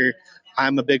linebacker.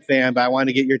 I'm a big fan, but I want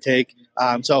to get your take.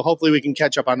 So hopefully we can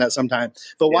catch up on that sometime.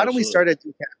 But why don't we start at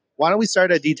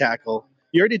D tackle?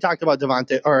 You already talked about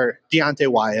Deontay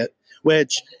Wyatt,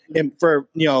 which for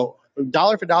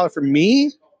dollar for dollar for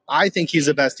me, I think he's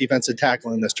the best defensive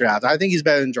tackle in this draft. I think he's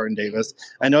better than Jordan Davis.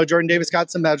 I know Jordan Davis got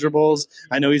some measurables.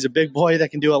 I know he's a big boy that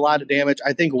can do a lot of damage.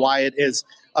 I think Wyatt is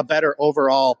a better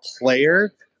overall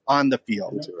player on the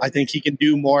field. I think he can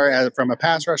do more from a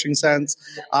pass rushing sense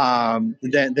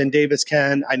than Davis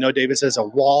can. I know Davis is a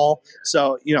wall.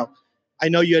 So, I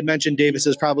know you had mentioned Davis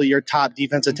is probably your top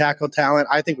defensive tackle talent.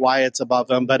 I think Wyatt's above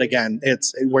him, but again,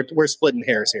 we're splitting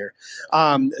hairs here.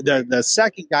 The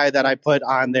second guy that I put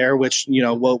on there, which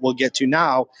we'll get to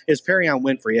now, is Perion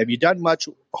Winfrey. Have you done much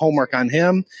homework on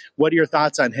him? What are your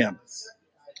thoughts on him?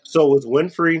 So with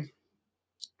Winfrey,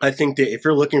 I think that if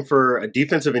you're looking for a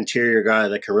defensive interior guy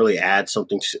that can really add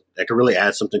something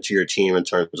to your team in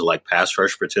terms of like pass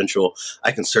rush potential,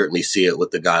 I can certainly see it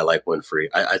with a guy like Winfrey.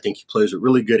 I think he plays with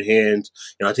really good hands.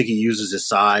 I think he uses his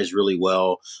size really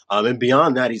well. And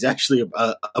beyond that, he's actually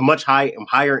a much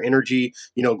higher energy,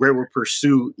 great with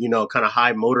pursuit, kind of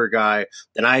high motor guy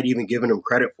than I had even given him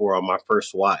credit for on my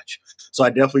first watch. So I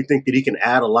definitely think that he can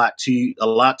add a lot to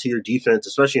your defense,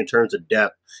 especially in terms of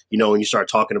depth. When you start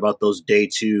talking about those day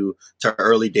 2 to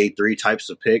early day 3 types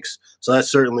of picks. So that's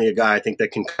certainly a guy I think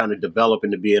that can kind of develop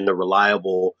into being a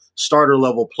reliable starter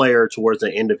level player towards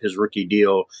the end of his rookie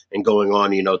deal and going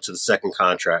on, to the second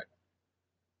contract.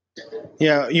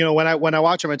 Yeah, when I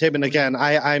watch him on tape, and again,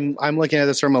 I'm looking at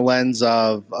this from a lens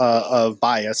of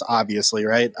bias, obviously,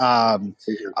 right?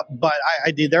 But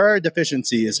there are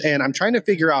deficiencies, and I'm trying to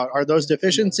figure out, are those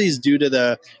deficiencies due to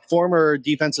the former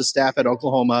defensive staff at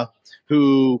Oklahoma,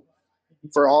 who,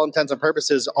 for all intents and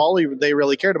purposes, they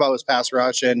really cared about was pass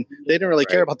rush, and they didn't really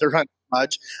care about the run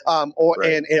much, or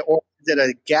is it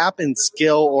a gap in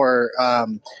skill or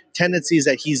tendencies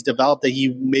that he's developed that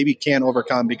he maybe can't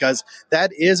overcome? Because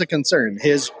that is a concern.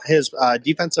 His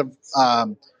defensive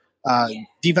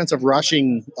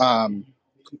rushing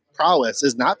prowess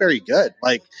is not very good.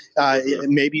 Like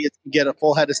maybe it's get a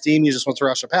full head of steam, he just wants to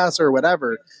rush a passer or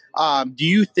whatever. Do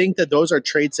you think that those are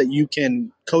traits that you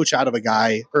can coach out of a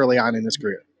guy early on in his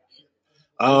career?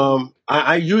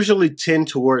 I usually tend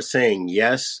towards saying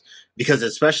yes, because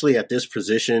especially at this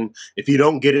position, if you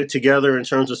don't get it together in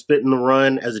terms of spitting the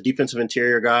run as a defensive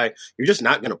interior guy, you're just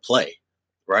not going to play.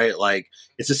 Right? Like,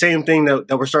 it's the same thing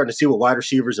that we're starting to see with wide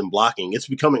receivers and blocking. It's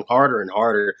becoming harder and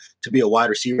harder to be a wide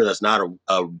receiver that's not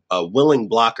a willing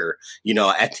blocker,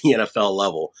 at the NFL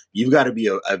level. You've got to be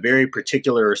a very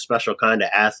particular or special kind of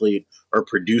athlete or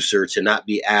producer to not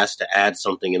be asked to add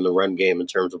something in the run game in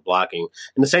terms of blocking.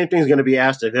 And the same thing is going to be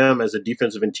asked of him as a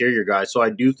defensive interior guy. So I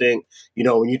do think,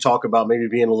 when you talk about maybe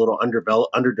being a little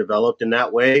underdeveloped in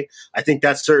that way, I think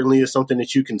that certainly is something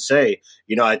that you can say.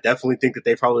 I definitely think that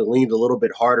they probably leaned a little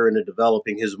bit harder into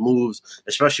developing his moves,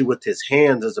 especially with his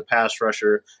hands as a pass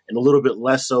rusher, and a little bit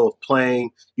less so of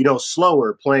playing,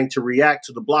 slower, playing to react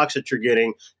to the blocks that you're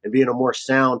getting and being a more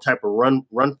sound type of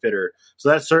run fitter. So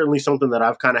that's certainly something that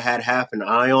I've kind of had half an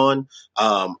eye on.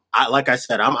 Like I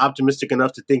said, I'm optimistic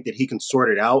enough to think that he can sort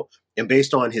it out. And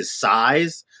based on his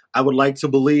size, I would like to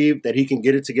believe that he can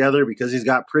get it together, because he's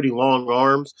got pretty long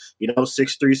arms,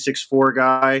 6'3", 6'4"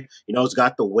 guy, he's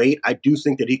got the weight. I do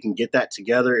think that he can get that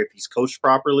together if he's coached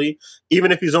properly.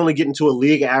 Even if he's only getting to a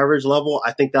league average level,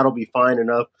 I think that'll be fine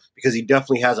enough, because he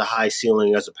definitely has a high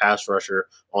ceiling as a pass rusher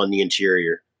on the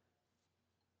interior.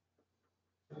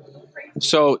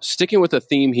 So sticking with the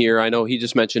theme here, I know he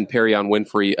just mentioned Perion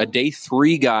Winfrey, a day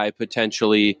 3 guy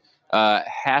potentially.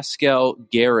 Haskell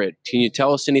Garrett, can you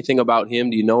tell us anything about him?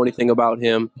 Do you know anything about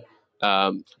him?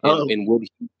 And would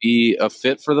he be a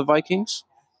fit for the Vikings?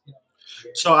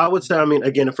 So I would say,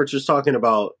 again, if we're just talking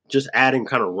about just adding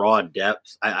kind of raw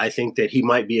depth, I think that he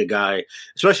might be a guy,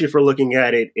 especially if we're looking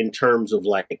at it in terms of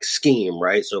like scheme,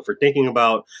 right? So if we're thinking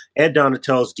about Ed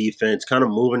Donatell's defense, kind of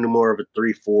moving to more of a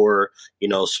 3-4,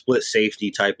 split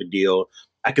safety type of deal,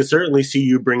 I could certainly see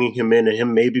you bringing him in and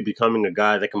him maybe becoming a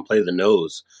guy that can play the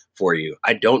nose for you.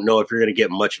 I don't know if you're going to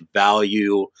get much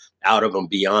value out of him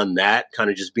beyond that, kind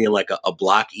of just being like a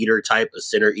block eater type, a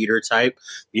center eater type,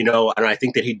 and I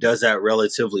think that he does that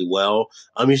relatively well.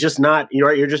 He's just not,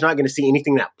 you're just not going to see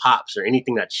anything that pops or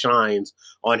anything that shines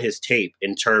on his tape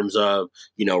in terms of,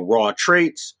 raw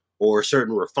traits or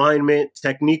certain refinement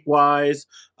technique wise.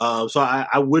 So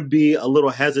I would be a little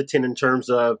hesitant in terms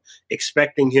of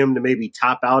expecting him to maybe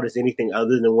top out as anything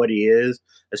other than what he is,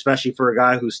 especially for a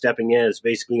guy who's stepping in. Is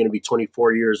basically going to be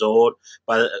 24 years old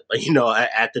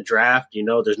at the draft.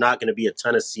 There's not going to be a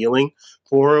ton of ceiling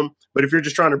for him. But if you're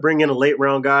just trying to bring in a late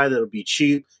round guy that'll be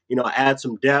cheap, add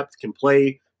some depth, can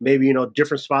play maybe,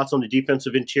 different spots on the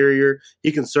defensive interior,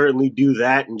 he can certainly do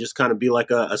that and just kind of be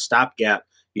like a stopgap.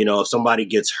 If somebody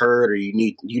gets hurt or you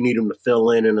need them to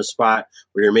fill in a spot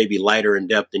where you're maybe lighter in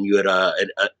depth than you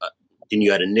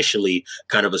had initially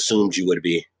kind of assumed you would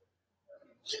be.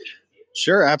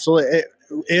 Sure, absolutely.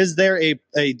 Is there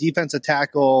a defensive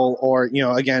tackle or,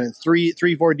 again,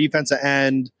 3-4 defensive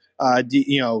end,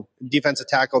 defensive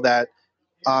tackle that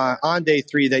on day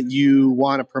 3 that you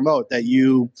want to promote, that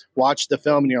you watch the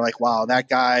film and you're like, wow, that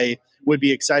guy would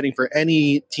be exciting for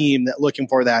any team that looking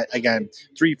for that, again,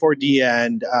 3-4D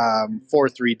and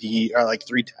 4-3D or like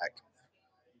 3 tech.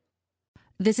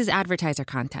 This is advertiser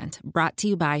content brought to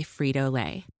you by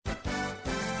Frito-Lay.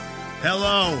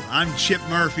 Hello, I'm Chip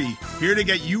Murphy, here to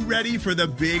get you ready for the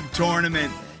big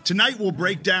tournament. Tonight we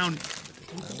break down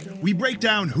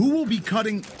who will be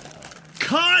cutting.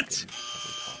 Cut!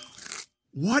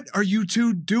 What are you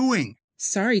two doing?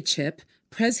 Sorry, Chip.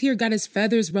 Prez here got his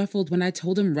feathers ruffled when I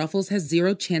told him Ruffles has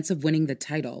 0 chance of winning the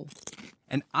title.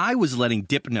 And I was letting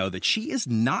Dip know that she is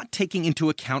not taking into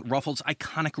account Ruffles'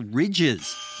 iconic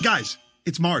ridges. Guys,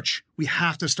 it's March. We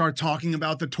have to start talking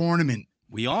about the tournament.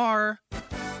 We are.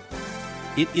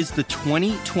 It is the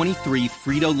 2023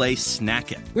 Frito-Lay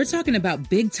Snack It. We're talking about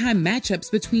big-time matchups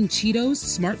between Cheetos,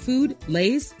 Smart Food,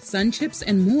 Lay's, Sun Chips,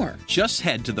 and more. Just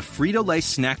head to the Frito-Lay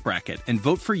Snack Bracket and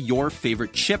vote for your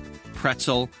favorite chip,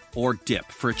 pretzel, or dip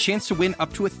for a chance to win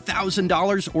up to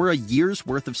 $1,000 or a year's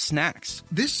worth of snacks.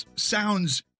 This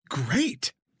sounds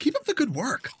great. Keep up the good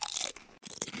work.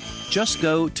 Just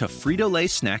go to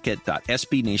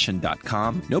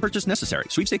fritolaysnackit.sbnation.com. No purchase necessary.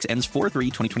 Sweepstakes ends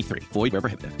 4/3/2023. Void where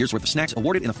prohibited. Year's worth of snacks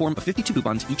awarded in the form of 52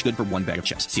 coupons, each good for 1 bag of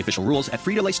chips. See official rules at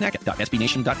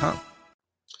fritolaysnackit.sbnation.com.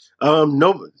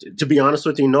 No, to be honest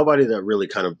with you, nobody that really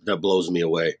that blows me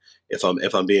away. If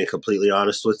I'm being completely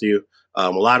honest with you, a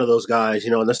lot of those guys,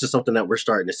 and this is something that we're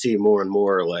starting to see more and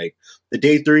more. Like the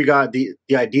day 3 guy, the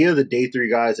idea of the day 3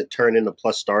 guys that turn into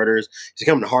plus starters is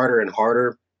becoming harder and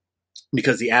harder,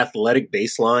 because the athletic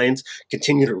baselines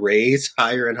continue to raise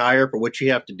higher and higher for what you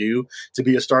have to do to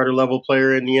be a starter level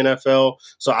player in the NFL.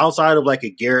 So outside of like a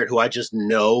Garrett, who I just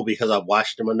know because I've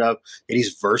watched him enough, that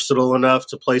he's versatile enough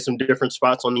to play some different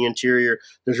spots on the interior,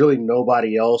 there's really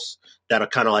nobody else that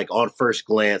kind of like on first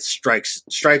glance strikes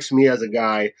me as a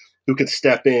guy who can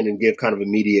step in and give kind of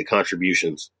immediate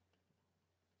contributions.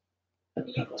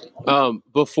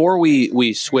 Before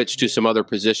we switch to some other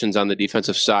positions on the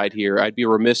defensive side here, I'd be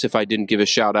remiss if I didn't give a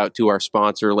shout out to our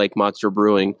sponsor, Lake Monster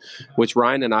Brewing, which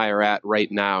Ryan and I are at right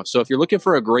now. So if you're looking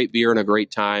for a great beer and a great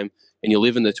time and you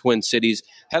live in the Twin Cities,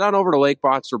 head on over to Lake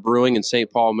Monster Brewing in St.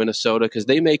 Paul, Minnesota, because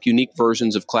they make unique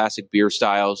versions of classic beer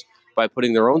styles by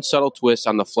putting their own subtle twists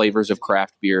on the flavors of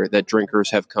craft beer that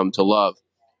drinkers have come to love.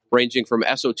 Ranging from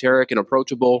esoteric and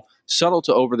approachable, subtle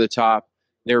to over the top,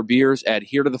 their beers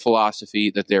adhere to the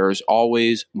philosophy that there is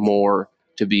always more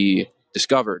to be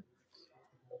discovered.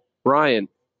 Brian,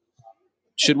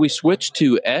 should we switch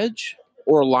to edge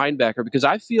or linebacker? Because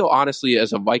I feel, honestly,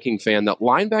 as a Viking fan, that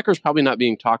linebacker is probably not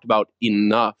being talked about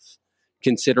enough,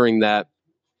 considering that,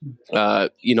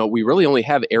 we really only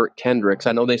have Eric Kendricks.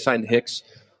 I know they signed Hicks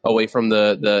away from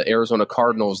the Arizona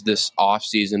Cardinals this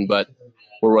offseason, but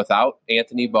we're without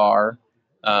Anthony Barr.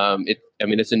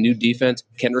 It's a new defense.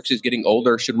 Kendricks is getting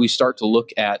older. Should we start to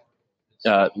look at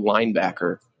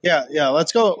linebacker? Yeah.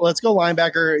 Let's go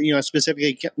linebacker,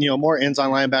 specifically, more ends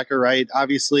on linebacker, right?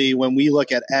 Obviously, when we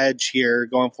look at edge here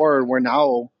going forward, we're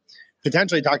now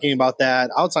potentially talking about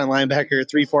that outside linebacker,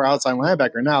 3-4 outside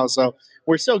linebacker now. So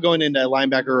we're still going into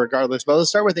linebacker regardless. But let's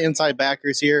start with the inside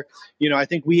backers here. I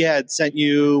think we had sent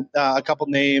you a couple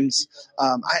names.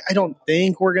 I don't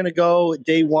think we're going to go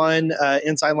day 1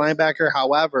 inside linebacker.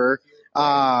 However,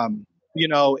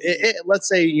 let's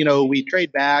say, we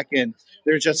trade back and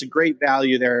there's just a great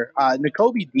value there.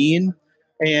 Nakobe Dean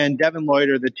and Devin Lloyd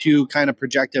are the 2 kind of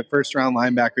projected first-round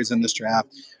linebackers in this draft.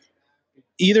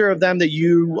 Either of them that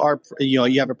you are,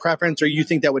 you have a preference or you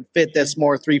think that would fit this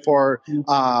more 3-4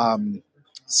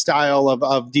 style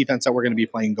of defense that we're going to be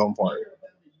playing going forward?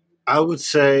 I would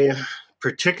say,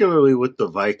 particularly with the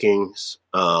Vikings,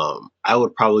 I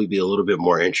would probably be a little bit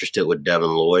more interested with Devin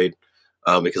Lloyd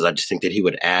because I just think that he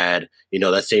would add,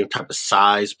 that same type of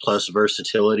size plus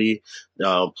versatility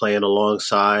playing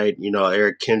alongside,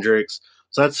 Eric Kendricks.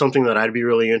 So that's something that I'd be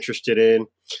really interested in.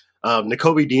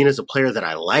 Nakobe Dean is a player that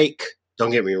I like.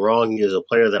 Don't get me wrong. He is a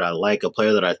player that I like, a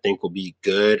player that I think will be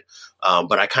good,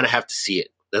 but I kind of have to see it.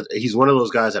 He's one of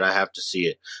those guys that I have to see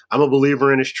it. I'm a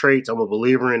believer in his traits. I'm a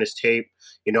believer in his tape.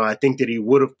 I think that he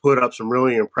would have put up some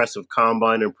really impressive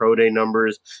combine and pro day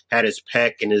numbers had his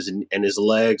pec and his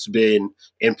legs been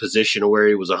in position where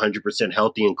he was 100%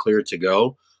 healthy and clear to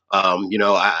go.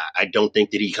 I don't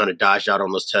think that he kind of dodged out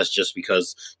on those tests just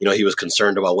because, he was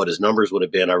concerned about what his numbers would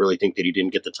have been. I really think that he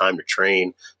didn't get the time to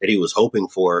train that he was hoping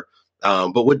for.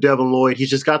 But with Devin Lloyd, he's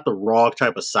just got the raw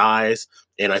type of size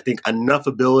and I think enough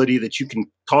ability that you can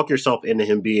talk yourself into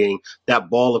him being that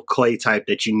ball of clay type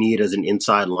that you need as an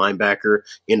inside linebacker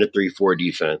in a 3-4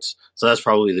 defense. So that's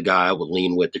probably the guy I would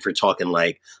lean with if you're talking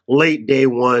like late day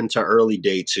 1 to early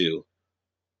day 2.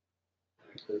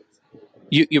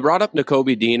 You brought up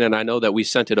Nakobe Dean, and I know that we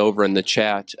sent it over in the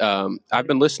chat. I've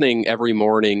been listening every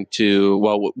morning to,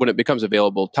 when it becomes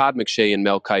available, Todd McShay and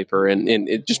Mel Kiper, and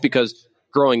it, just because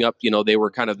growing up, they were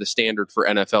kind of the standard for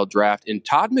NFL draft. And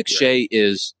Todd McShay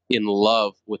is in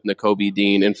love with Nakobe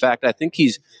Dean. In fact, I think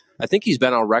he's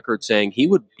been on record saying he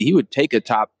would take a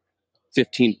top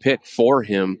 15 pick for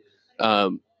him. I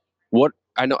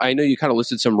know you kind of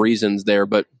listed some reasons there,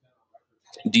 but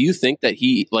do you think that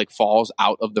he falls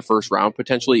out of the first round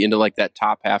potentially into that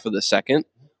top half of the second?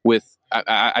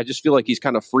 I just feel like he's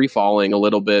kind of free falling a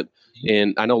little bit.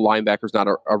 And I know linebacker's not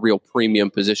a real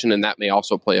premium position, and that may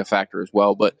also play a factor as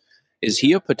well. But is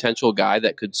he a potential guy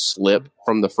that could slip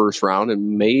from the first round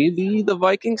and maybe the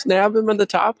Vikings nab him in the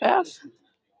top half?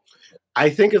 I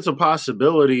think it's a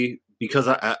possibility because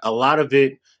a lot of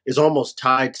it is almost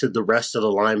tied to the rest of the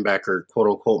linebacker, quote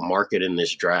unquote, market in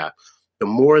this draft. The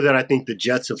more that I think the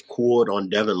Jets have cooled on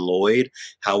Devin Lloyd,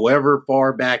 however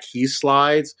far back he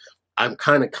slides, I'm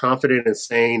kind of confident in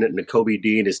saying that Nakobe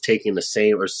Dean is taking the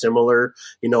same or similar,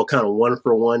 kind of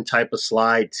 1-for-1 type of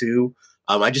slide too.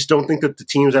 I just don't think that the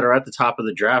teams that are at the top of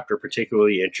the draft are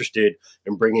particularly interested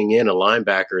in bringing in a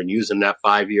linebacker and using that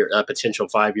potential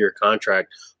 5-year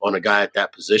contract on a guy at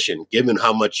that position, given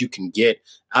how much you can get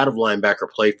out of linebacker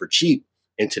play for cheap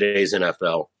in today's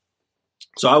NFL.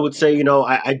 So I would say,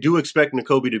 I do expect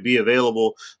Nakobe to be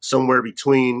available somewhere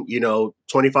between,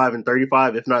 25 and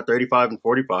 35, if not 35 and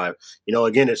 45.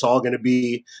 Again, it's all going to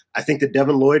be, I think that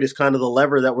Devin Lloyd is kind of the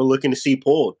lever that we're looking to see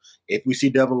pulled. If we see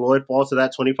Devin Lloyd fall to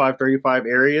that 25, 35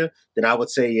 area, then I would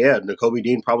say, yeah, Nakobe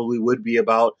Dean probably would be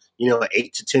about,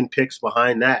 8 to 10 picks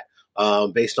behind that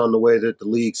based on the way that the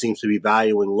league seems to be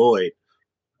valuing Lloyd.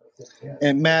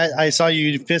 And Matt, I saw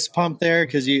you fist pump there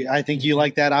because I think you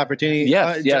like that opportunity.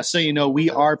 Yes. Just so you know,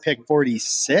 we are pick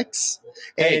 46,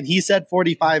 and he said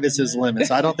 45 is his limit.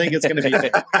 So I don't think it's going to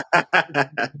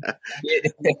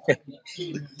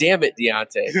be. Damn it,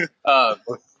 Diante.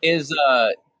 Is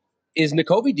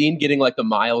Nakobe Dean getting the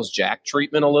Miles Jack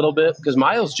treatment a little bit? Because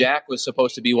Miles Jack was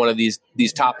supposed to be one of these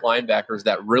top linebackers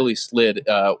that really slid.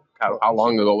 How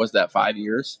long ago was that? 5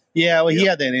 years? Yeah, well, he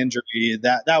had that injury.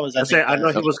 That was. I know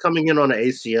he was coming in on an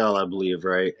ACL, I believe,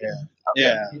 right? Yeah.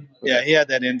 Okay. Yeah, he had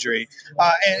that injury.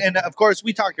 And of course,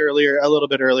 we talked a little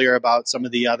bit earlier about some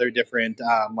of the other different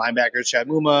linebackers, Chad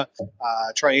Muma,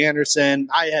 Troy Anderson.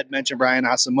 I had mentioned Brian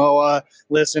Asamoah.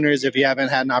 Listeners, if you haven't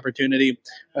had an opportunity,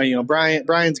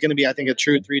 Brian's going to be, I think, a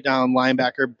true 3-down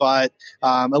linebacker, but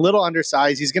a little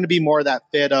undersized. He's going to be more that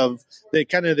fit of the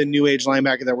kind of the new age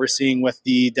linebacker that we're seeing with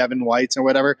the Devin Whites or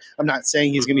whatever. I'm not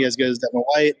saying he's going to be as good as Devin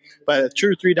White, but a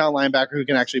true 3-down linebacker who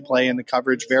can actually play in the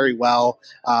coverage very well,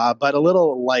 but a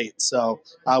little light. So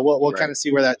we'll kind of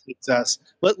see where that takes us.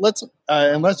 Let's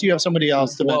unless you have somebody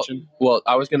else to mention. Well,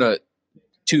 I was going to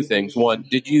two things. One,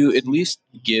 did you at least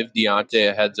give Diante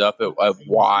a heads up of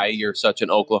why you're such an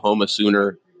Oklahoma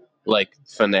Sooner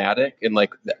fanatic and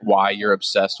why you're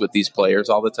obsessed with these players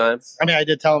all the time? I mean, I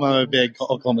did tell him I'm a big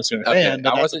Oklahoma Sooner fan.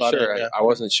 I wasn't sure. Yeah. I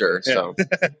wasn't sure. So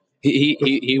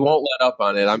he won't let up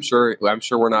on it. I'm sure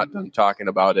we're not done talking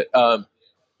about it.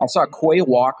 I saw Quay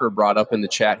Walker brought up in the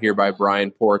chat here by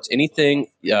Brian Ports. Anything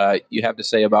you have to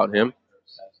say about him?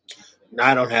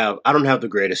 I don't have the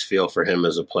greatest feel for him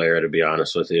as a player, to be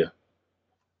honest with you.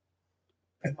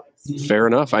 Fair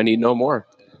enough. I need no more.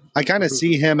 I kind of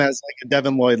see him as a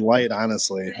Devin Lloyd light,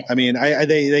 honestly. I mean,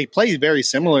 they play very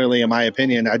similarly, in my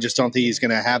opinion. I just don't think he's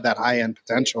going to have that high-end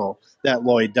potential that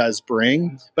Lloyd does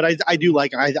bring. But I do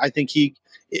like him. I think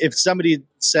if somebody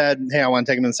said, hey, I want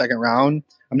to take him in the second round,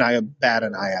 I'm not going to bat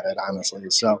an eye at it, honestly.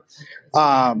 So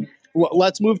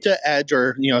let's move to edge,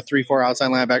 or 3-4 outside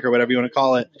linebacker, whatever you want to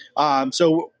call it.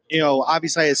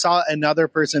 Obviously I saw another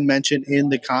person mention in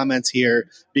the comments here,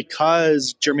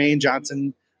 because Jermaine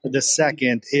Johnson the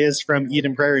second is from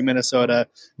Eden Prairie, Minnesota.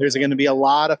 There's going to be a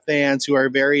lot of fans who are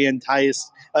very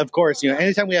enticed. Of course,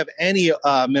 anytime we have any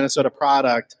Minnesota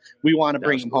product, we want to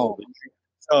bring them home.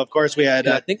 So, of course, we had.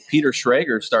 I think Peter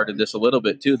Schrager started this a little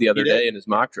bit too the other day in his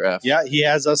mock draft. Yeah, he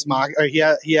has us mock, or he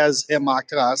has him mocked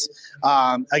to us.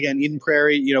 Again, Eden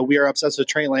Prairie, we are obsessed with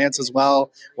Trey Lance as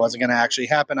well. Wasn't going to actually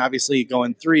happen, obviously,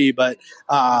 going 3, but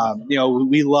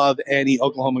we love any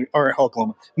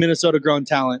Minnesota grown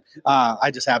talent.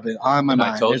 I just have it on my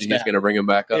mind. I told you he's going to bring him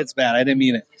back up. It's bad. I didn't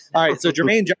mean it. All right, so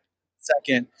Jermaine Johnson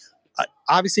second,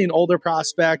 obviously an older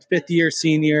prospect, 5th-year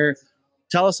senior.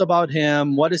 Tell us about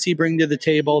him. What does he bring to the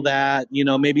table that,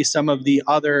 maybe some of the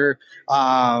other,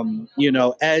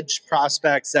 edge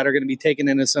prospects that are going to be taken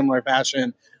in a similar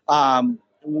fashion,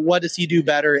 what does he do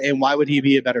better, and why would he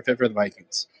be a better fit for the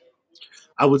Vikings?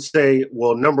 I would say,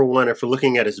 well, number one, if we're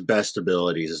looking at his best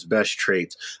abilities, his best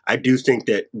traits, I do think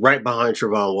that right behind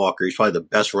Travon Walker, he's probably the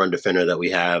best run defender that we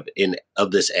have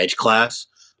of this edge class.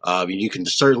 You can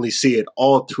certainly see it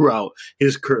all throughout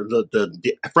his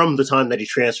from the time that he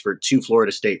transferred to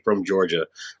Florida State from Georgia,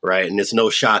 right? And it's no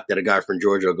shock that a guy from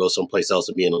Georgia will go someplace else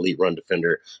and be an elite run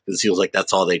defender, because it seems like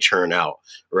that's all they churn out,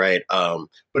 right? But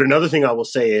another thing I will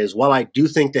say is, while I do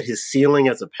think that his ceiling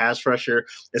as a pass rusher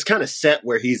is kind of set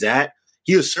where he's at,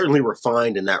 he is certainly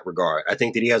refined in that regard. I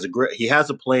think that he has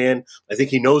a plan. I think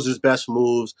he knows his best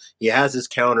moves. He has his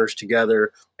counters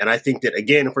together. And I think that,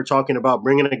 again, if we're talking about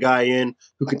bringing a guy in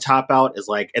who can top out as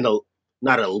like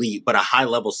not elite, but a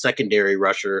high-level secondary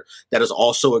rusher that is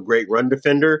also a great run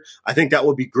defender, I think that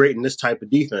would be great in this type of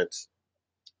defense.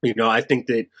 I think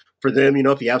that for them,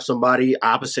 if you have somebody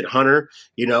opposite Hunter,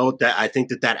 that I think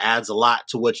that adds a lot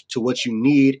to what you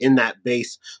need in that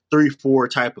base 3-4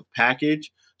 type of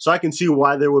package. So I can see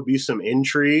why there would be some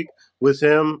intrigue with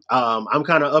him. I'm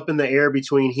kind of up in the air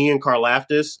between he and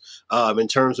Karlaftis in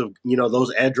terms of,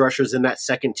 those edge rushers in that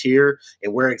second tier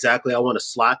and where exactly I want to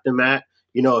slot them at.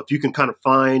 If you can kind of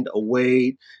find a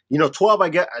way, 12,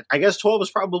 I guess 12 is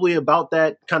probably about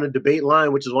that kind of debate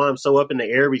line, which is why I'm so up in the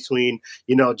air between,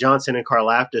 Johnson and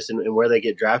Karlaftis and where they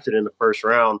get drafted in the first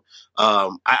round.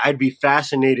 I'd be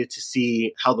fascinated to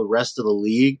see how the rest of the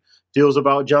league feels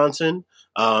about Johnson.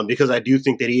 Because I do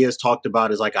think that he is talked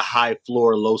about as like a high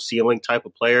floor, low ceiling type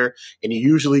of player. And you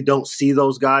usually don't see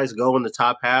those guys go in the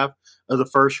top half of the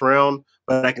first round.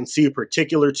 But I can see,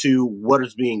 particular to what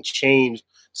is being changed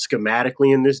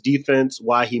schematically in this defense,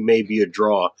 why he may be a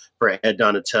draw for Ed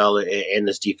Donatel and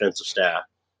this defensive staff.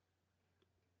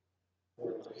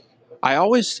 I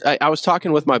was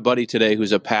talking with my buddy today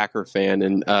who's a Packer fan,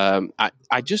 and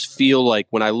I just feel like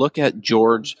when I look at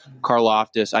George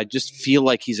Karlaftis, I just feel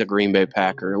like he's a Green Bay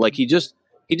Packer. Like he just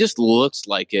looks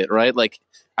like it, right? Like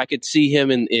I could see him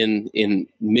in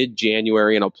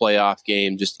mid-January in a playoff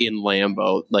game, just in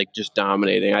Lambeau, like just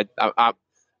dominating.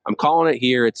 I'm calling it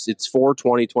here. It's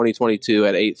 4/20/2022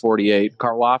 at 8:48.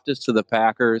 Karlaftis to the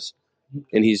Packers,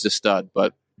 and he's a stud.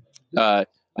 But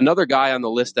another guy on the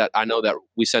list that I know that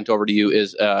we sent over to you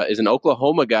is an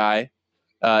Oklahoma guy.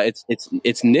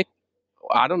 It's Nick.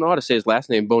 I don't know how to say his last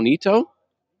name. Bonito.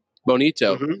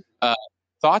 Mm-hmm.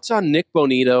 Thoughts on Nick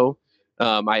Bonito?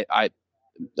 The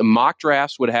mock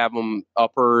drafts would have him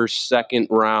upper second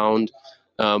round.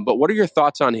 But what are your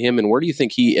thoughts on him, and where do you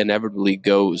think he inevitably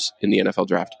goes in the NFL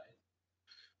draft?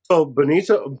 So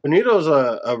Bonito's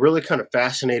a really kind of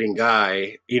fascinating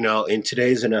guy, in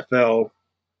today's NFL.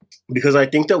 Because I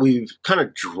think that we've kind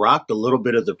of dropped a little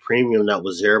bit of the premium that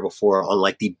was there before on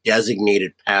like the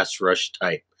designated pass rush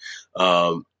type.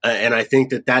 And I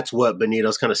think that that's what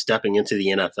Bonito's kind of stepping into the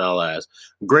NFL as.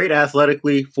 Great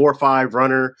athletically, 4.5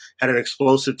 runner, had an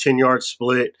explosive 10-yard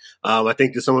split. I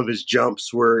think that some of his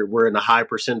jumps were in the high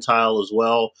percentile as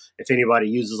well, if anybody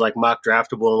uses like Mock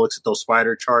Draftable and looks at those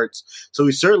spider charts. So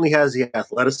he certainly has the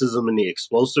athleticism and the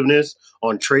explosiveness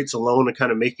on traits alone to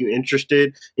kind of make you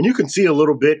interested. And you can see a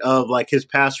little bit of like his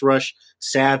pass rush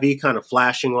savvy kind of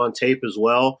flashing on tape as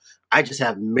well. I just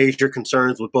have major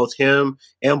concerns with both him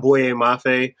and Boye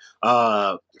Mafe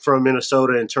from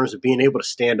Minnesota in terms of being able to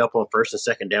stand up on first and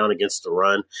second down against the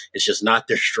run. It's just not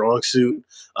their strong suit,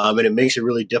 and it makes it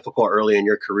really difficult early in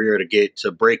your career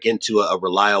to break into a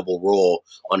reliable role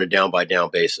on a down-by-down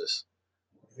basis.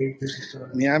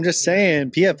 Yeah, I'm just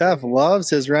saying, PFF loves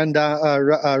his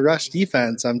rush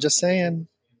defense. I'm just saying.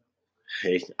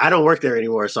 Hey, I don't work there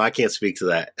anymore, so I can't speak to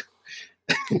that.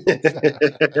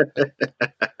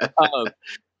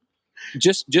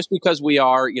 Just because we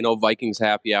are, Vikings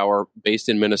happy hour based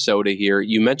in Minnesota here,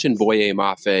 you mentioned Boye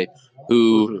Mafe,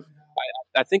 who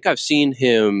I think I've seen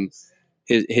him,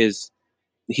 he's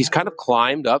kind of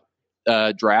climbed up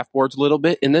draft boards a little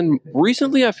bit. And then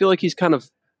recently I feel like he's kind of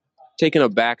taken a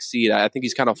back seat. I think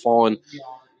he's kind of fallen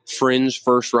fringe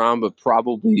first round, but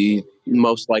probably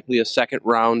most likely a second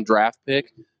round draft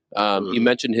pick. You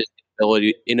mentioned his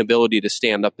inability to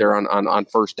stand up there on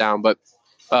first down, but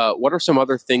what are some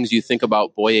other things you think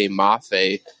about Boye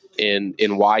Mafe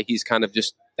and why he's kind of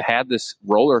just had this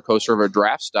roller coaster of a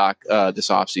draft stock this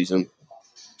offseason?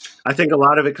 I think a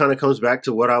lot of it kind of comes back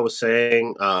to what I was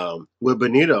saying with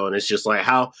Benito, and it's just like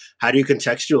how do you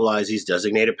contextualize these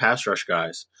designated pass rush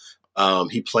guys?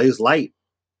 He plays light,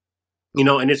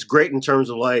 and it's great in terms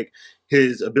of like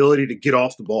his ability to get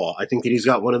off the ball. I think that he's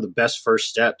got one of the best first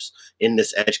steps in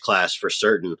this edge class for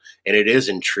certain, and it is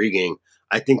intriguing.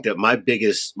 I think that my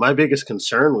biggest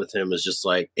concern with him is just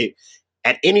like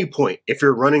at any point, if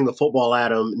you're running the football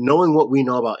at him, knowing what we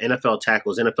know about NFL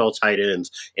tackles, NFL tight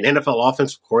ends, and NFL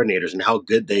offensive coordinators and how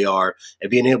good they are and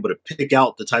being able to pick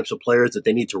out the types of players that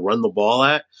they need to run the ball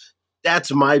at,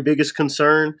 that's my biggest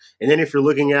concern. And then if you're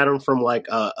looking at them from like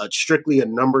a strictly a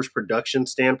numbers production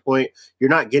standpoint, you're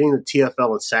not getting the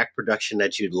TFL and sack production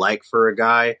that you'd like for a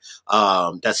guy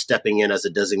that's stepping in as a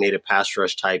designated pass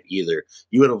rush type either.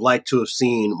 You would have liked to have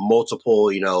seen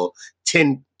multiple,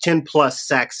 10 plus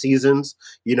sack seasons,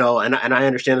 and I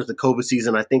understand that the COVID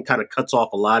season, I think, kind of cuts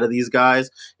off a lot of these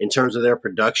guys in terms of their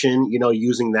production,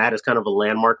 using that as kind of a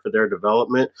landmark for their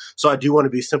development. So I do want to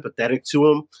be sympathetic to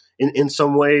them in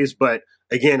some ways. But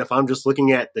again, if I'm just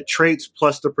looking at the traits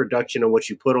plus the production and what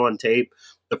you put on tape,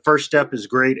 the first step is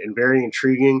great and very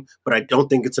intriguing, but I don't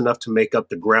think it's enough to make up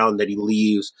the ground that he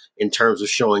leaves in terms of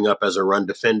showing up as a run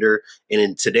defender. And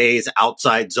in today's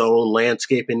outside zone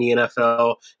landscape in the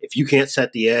NFL, if you can't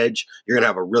set the edge, you're going to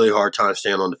have a really hard time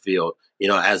staying on the field,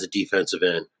 as a defensive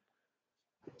end.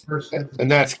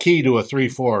 And that's key to a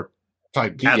 3-4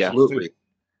 type defense. Absolutely.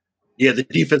 Yeah, the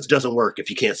defense doesn't work if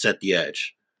you can't set the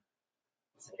edge.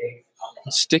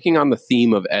 Sticking on the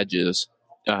theme of edges,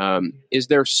 is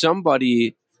there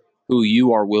somebody who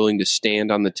you are willing to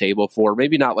stand on the table for?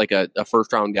 Maybe not like a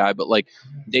first round guy, but like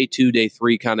day 2, day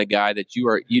 3 kind of guy that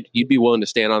you'd be willing to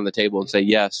stand on the table and say,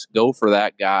 yes, go for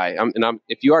that guy.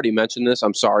 If you already mentioned this,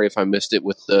 I'm sorry if I missed it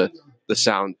with the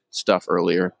sound stuff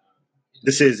earlier.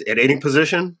 This is at any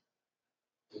position?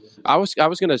 I was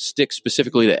going to stick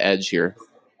specifically to edge here.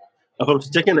 If I'm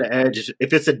sticking to edge,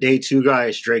 if it's a day 2 guy,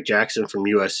 it's Drake Jackson from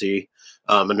USC.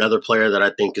 Another player that I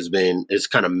think is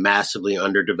kind of massively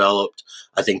underdeveloped.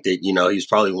 I think that, he's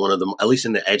probably one of them, at least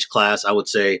in the edge class, I would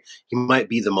say he might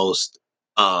be the most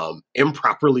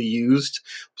improperly used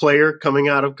player coming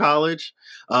out of college,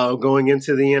 going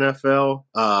into the NFL.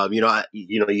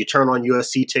 You turn on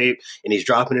USC tape and he's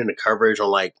dropping into coverage on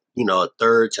like, a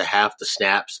third to half the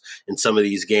snaps in some of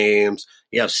these games.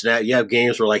 You have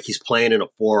games where like he's playing in a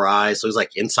 4-eye, so he's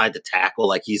like inside the tackle,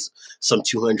 like he's some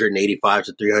 285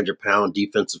 to 300 pound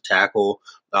defensive tackle.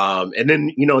 And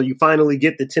then, you finally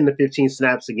get the 10 to 15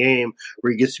 snaps a game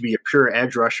where he gets to be a pure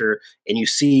edge rusher, and you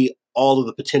see all of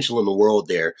the potential in the world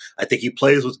there. I think he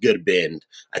plays with good bend.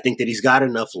 I think that he's got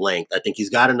enough length. I think he's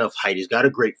got enough height. He's got a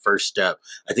great first step.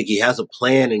 I think he has a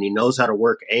plan and he knows how to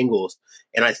work angles.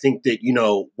 And I think that,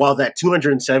 while that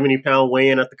 270-pound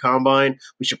weigh-in at the combine,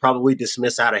 we should probably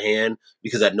dismiss out of hand,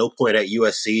 because at no point at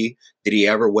USC did he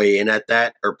ever weigh in at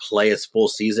that or play his full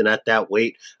season at that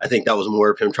weight. I think that was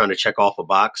more of him trying to check off a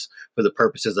box for the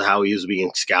purposes of how he was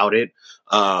being scouted.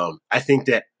 I think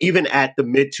that even at the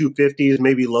mid 250s,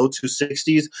 maybe low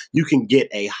 260s, you can get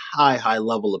a high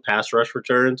level of pass rush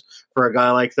returns for a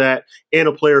guy like that, and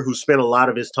a player who spent a lot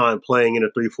of his time playing in a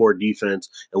 3-4 defense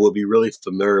and will be really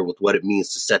familiar with what it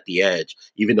means to set the edge,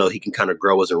 even though he can kind of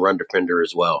grow as a run defender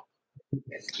as well.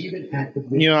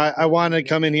 I want to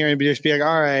come in here and just be like,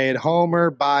 all right, Homer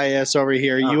bias over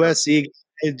here, USC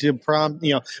to prompt,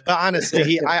 but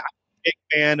honestly, I'm a big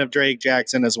fan of Drake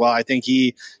Jackson as well. I think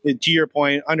he, to your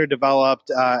point,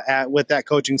 underdeveloped with that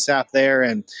coaching staff there,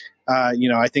 and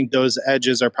I think those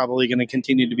edges are probably going to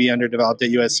continue to be underdeveloped at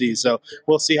USC. So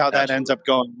we'll see how that ends up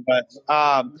going. But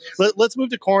let's move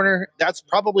to corner. That's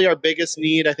probably our biggest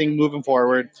need, I think, moving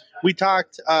forward. We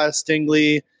talked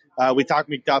Stingley. We talked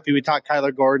McDuffie. We talked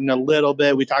Kyler Gordon a little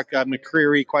bit. We talked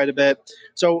McCreary quite a bit.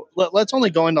 So let's only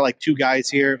go into like 2 guys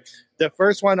here. The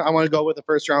first one, I want to go with the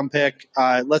first-round pick.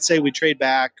 Let's say we trade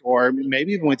back, or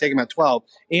maybe even we take him at 12.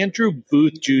 Andrew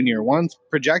Booth Jr., once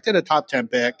projected a top 10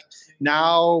 pick.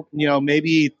 Now,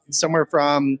 maybe somewhere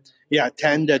from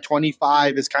 10 to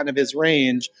 25 is kind of his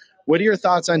range. What are your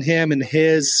thoughts on him and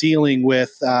his ceiling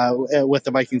with the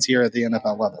Vikings here at the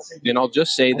NFL level? And I'll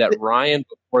just say that Ryan,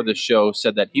 before the show,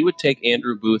 said that he would take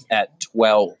Andrew Booth at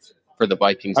 12 for the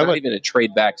Vikings. Not even a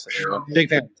trade back scenario. Big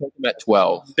fan. Take him at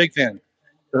 12. Big fan.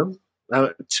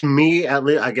 To me, at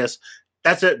least, I guess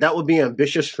that would be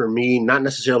ambitious for me, not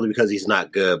necessarily because he's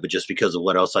not good, but just because of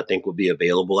what else I think would be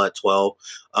available at 12.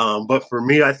 But for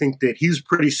me, I think that he's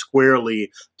pretty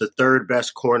squarely the third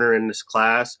best corner in this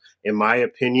class, in my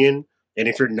opinion. And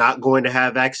if you're not going to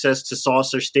have access to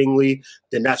Sauce or Stingley,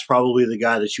 then that's probably the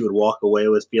guy that you would walk away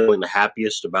with feeling the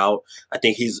happiest about. I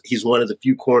think he's one of the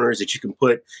few corners that you can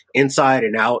put inside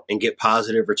and out and get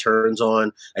positive returns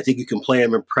on. I think you can play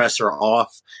him in press or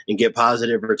off and get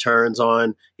positive returns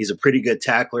on. He's a pretty good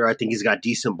tackler. I think he's got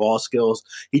decent ball skills.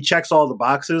 He checks all the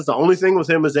boxes. The only thing with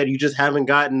him is that you just haven't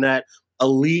gotten that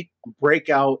elite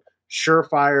breakout,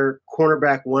 surefire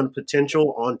cornerback one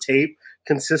potential on tape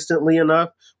consistently enough.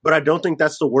 But I don't think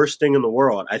that's the worst thing in the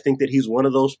world. I think that he's one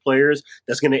of those players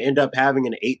that's going to end up having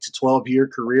an 8 to 12 year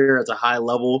career as a high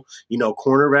level,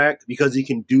 cornerback, because he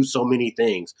can do so many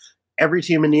things. Every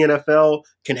team in the NFL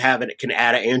can add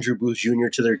an Andrew Booth Jr.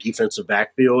 to their defensive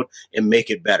backfield and make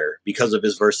it better because of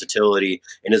his versatility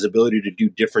and his ability to do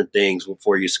different things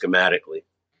for you schematically.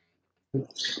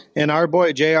 And our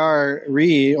boy Jordan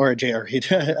Reed,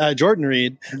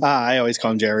 I always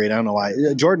call him J.R. Reed. I don't know why.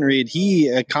 Jordan Reed, he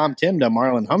comped him to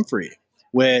Marlon Humphrey,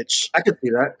 which I could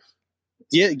see that.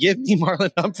 Give me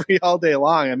Marlon Humphrey all day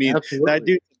long. I mean, absolutely. That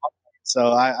dude. So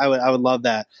I would love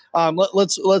that.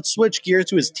 Let's switch gears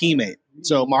to his teammate.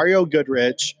 So Mario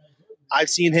Goodrich, I've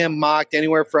seen him mocked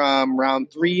anywhere from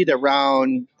round 3 to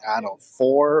round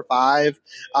 4 or 5,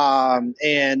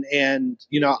 and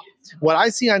what I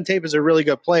see on tape is a really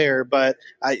good player, but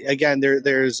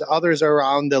there's others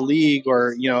around the league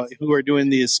or who are doing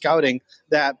the scouting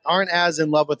that aren't as in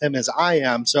love with him as I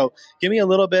am. So give me a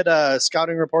little bit of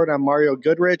scouting report on Mario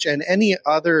Goodrich and any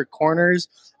other corners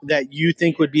that you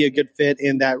think would be a good fit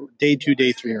in that day 2,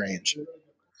 day 3 range.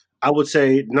 I would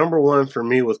say number one for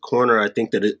me with corner, I think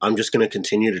that I'm just going to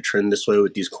continue to trend this way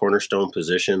with these cornerstone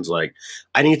positions. Like,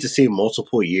 I need to see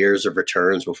multiple years of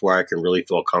returns before I can really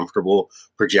feel comfortable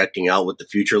projecting out what the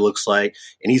future looks like.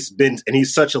 And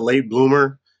he's such a late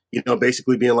bloomer,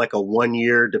 basically being like a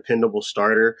 1-year dependable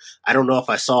starter. I don't know if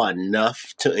I saw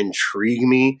enough to intrigue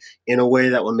me in a way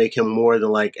that would make him more than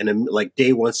like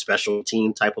day one special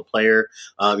team type of player.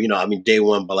 Day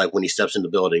one, but like when he steps in the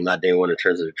building, not day one in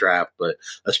terms of the draft, but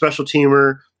a special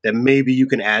teamer that maybe you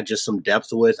can add just some depth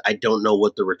with. I don't know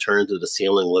what the returns of the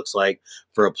ceiling looks like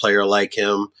for a player like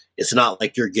him. It's not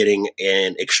like you're getting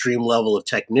an extreme level of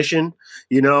technician,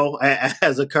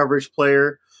 as a coverage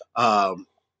player.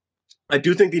 I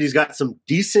do think that he's got some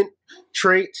decent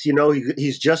traits.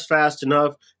 He's just fast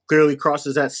enough, clearly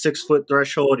crosses that 6-foot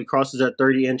threshold. He crosses that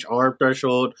 30-inch arm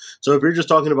threshold. So if you're just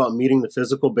talking about meeting the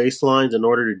physical baselines in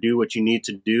order to do what you need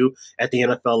to do at the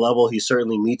NFL level, he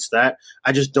certainly meets that.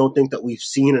 I just don't think that we've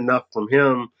seen enough from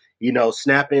him,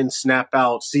 snap in, snap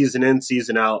out, season in,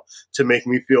 season out, to make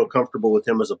me feel comfortable with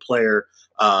him as a player,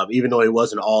 even though he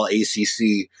was an all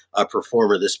ACC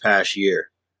performer this past year.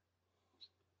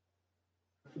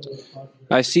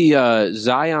 I see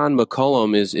Zion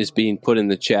McCollum is being put in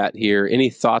the chat here. Any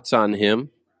thoughts on him?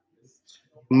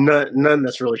 None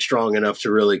that's really strong enough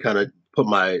to really kind of put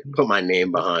my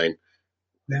name behind.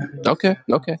 Okay.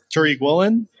 Tariq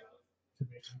Woolen?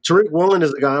 Tariq Woolen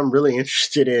is a guy I'm really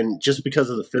interested in just because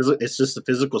of it's just the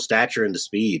physical stature and the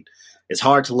speed. It's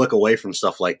hard to look away from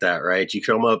stuff like that, right? You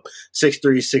come up 6'3",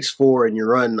 6'4", and you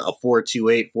run a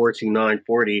 4.28, 4.29,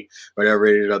 40, whatever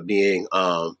it ended up being.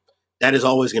 That is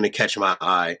always going to catch my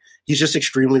eye. He's just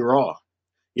extremely raw.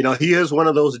 He is one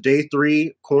of those day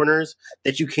 3 corners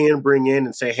that you can bring in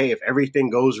and say, hey, if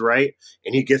everything goes right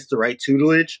and he gets the right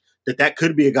tutelage, that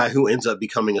could be a guy who ends up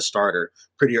becoming a starter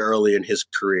pretty early in his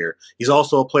career. He's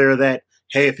also a player that,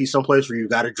 hey, if he's someplace where you've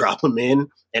got to drop him in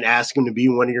and ask him to be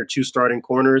one of your 2 starting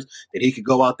corners, that he could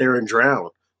go out there and drown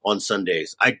on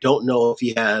Sundays. I don't know if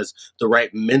he has the right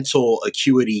mental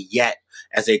acuity yet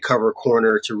as a cover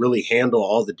corner to really handle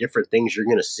all the different things you're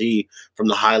going to see from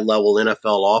the high-level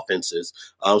NFL offenses.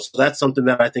 So that's something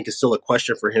that I think is still a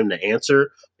question for him to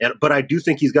answer. But I do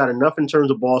think he's got enough in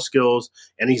terms of ball skills,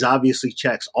 and he's obviously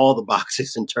checks all the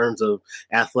boxes in terms of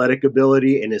athletic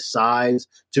ability and his size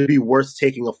to be worth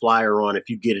taking a flyer on if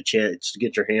you get a chance to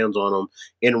get your hands on him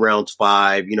in round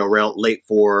 5, round late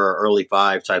 4 or early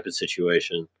 5 type of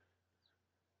situation.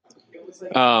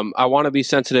 I want to be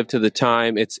sensitive to the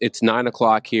time. It's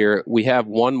 9:00 here. We have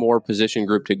one more position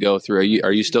group to go through.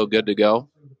 Are you still good to go?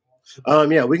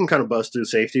 Yeah, we can kind of bust through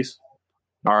safeties.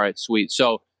 All right, sweet.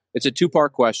 So It's a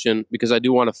two-part question because I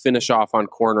do want to finish off on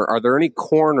corner. Are there any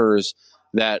corners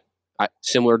that,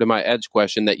 similar to my edge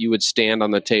question, that you would stand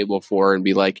on the table for and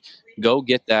be like, go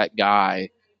get that guy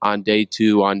on day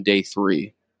 2, on day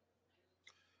 3?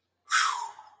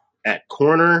 At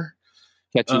corner,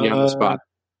 Catching you on the spot.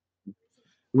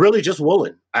 Really just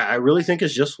Woolen. I really think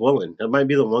it's just Woolen. That might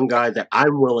be the one guy that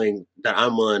I'm willing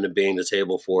to bang the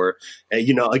table for. And,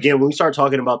 again, when we start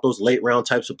talking about those late round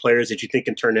types of players that you think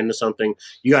can turn into something,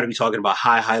 you got to be talking about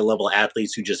high level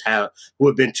athletes who have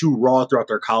been too raw throughout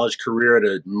their college career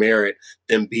to merit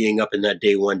them being up in that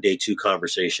day 1, day 2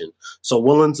 conversation. So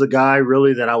Woolen's the guy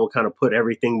really that I will kind of put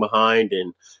everything behind.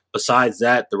 And besides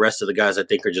that, the rest of the guys I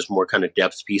think are just more kind of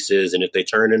depth pieces. And if they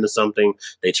turn into something,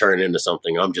 they turn into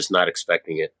something. I'm just not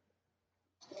expecting it.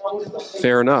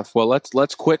 Fair enough. Well,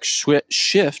 let's quick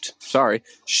shift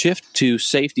to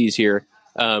safeties here.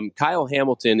 Kyle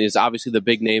Hamilton is obviously the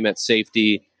big name at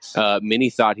safety. Many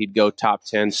thought he'd go top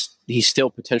 10. He still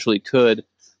potentially could.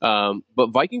 But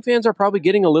Viking fans are probably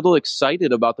getting a little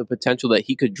excited about the potential that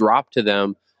he could drop to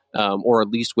them, or at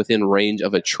least within range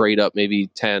of a trade up, maybe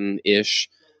 10-ish.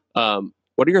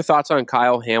 What are your thoughts on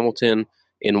Kyle Hamilton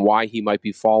and why he might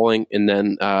be falling? And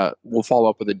then we'll follow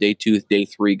up with a day 2, day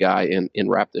 3 guy and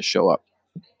wrap this show up.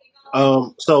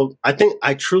 So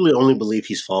I truly only believe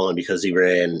he's fallen because he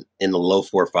ran in the low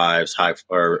 4.5s, high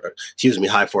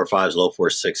 4.5s, low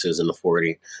 4.6s in the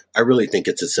 40. I really think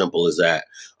it's as simple as that.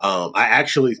 I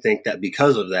actually think that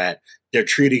because of that, they're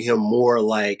treating him more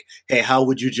like, hey, how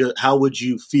would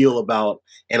you feel about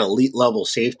an elite level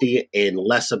safety, and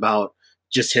less about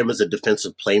just him as a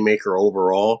defensive playmaker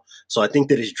overall. So I think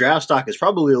that his draft stock is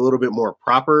probably a little bit more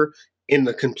proper in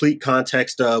the complete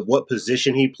context of what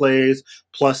position he plays,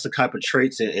 plus the type of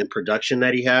traits and production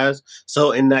that he has.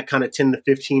 So in that kind of 10 to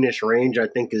 15-ish range, I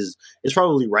think is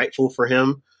probably rightful for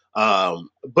him.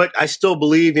 But I still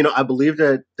believe, I believe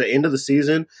that the end of the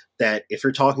season, that if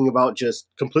you're talking about just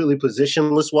completely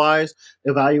positionless wise,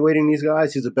 evaluating these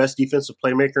guys, he's the best defensive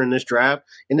playmaker in this draft.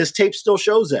 And this tape still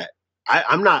shows that.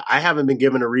 I haven't been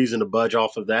given a reason to budge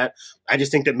off of that. I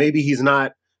just think that maybe he's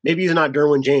not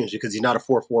Derwin James because he's not a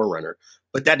 4.4 runner,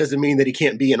 but that doesn't mean that he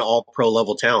can't be an all pro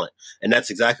level talent. And that's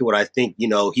exactly what I think,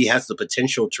 he has the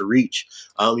potential to reach.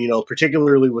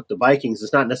 Particularly with the Vikings,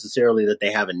 it's not necessarily that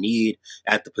they have a need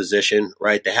at the position,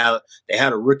 right? They had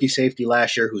a rookie safety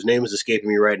last year whose name is escaping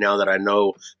me right now that I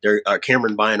know they're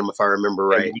Cameron Bynum, if I remember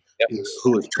right,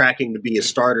 who is tracking to be a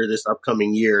starter this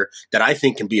upcoming year that I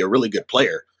think can be a really good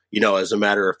player. As a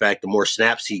matter of fact, the more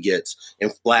snaps he gets,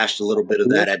 and flashed a little bit of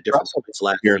that at different points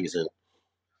last season.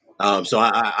 So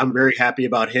I'm very happy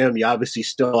about him. You obviously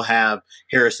still have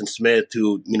Harrison Smith,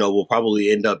 who, will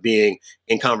probably end up being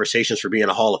in conversations for being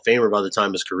a Hall of Famer by the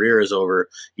time his career is over,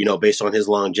 based on his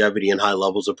longevity and high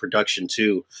levels of production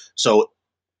too. So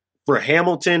for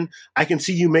Hamilton, I can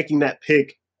see you making that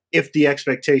pick if the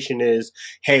expectation is,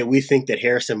 hey, we think that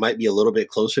Harrison might be a little bit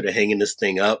closer to hanging this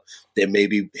thing up than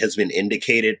maybe has been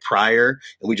indicated prior,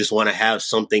 and we just want to have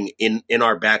something in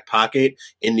our back pocket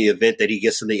in the event that he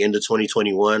gets to the end of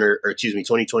 2021 or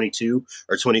 2022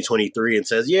 or 2023 and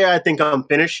says, yeah, I think I'm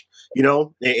finished,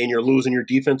 and you're losing your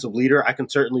defensive leader. I can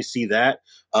certainly see that.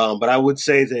 But I would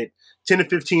say that 10 to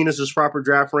 15 is his proper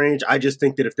draft range. I just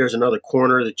think that if there's another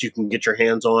corner that you can get your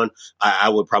hands on, I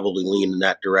would probably lean in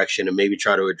that direction and maybe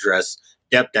try to address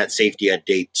depth at safety at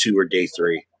day 2 or day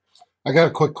 3. I got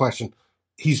a quick question.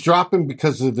 He's dropping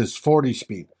because of his 40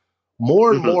 speed.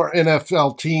 More and more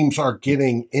NFL teams are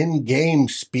getting in-game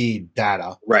speed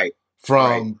data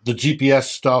from the GPS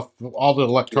stuff, all the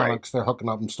electronics they're hooking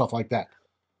up and stuff like that.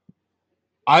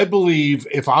 I believe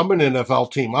if I'm an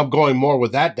NFL team, I'm going more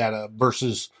with that data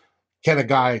versus – can a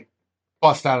guy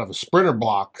bust out of a sprinter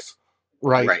blocks,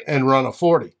 and run a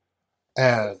 40?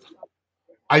 And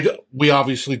we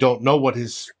obviously don't know what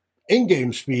his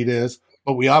in-game speed is,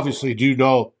 but we obviously do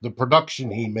know the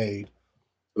production he made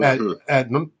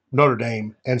at Notre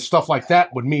Dame, and stuff like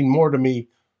that would mean more to me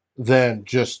than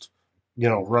just,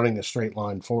 running a straight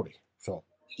line 40. So.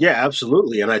 Yeah,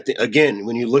 absolutely. And I think, again,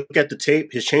 when you look at the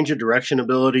tape, his change of direction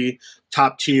ability,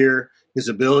 top tier. His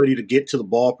ability to get to the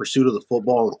ball, pursuit of the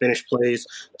football, and finish plays,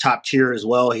 top tier as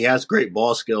well. He has great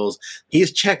ball skills. He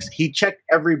checked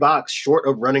every box short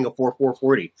of running a 4.4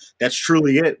 40. That's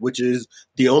truly it, which is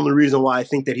the only reason why I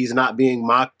think that he's not being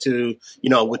mocked to,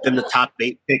 within the top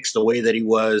 8 picks the way that he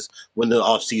was when the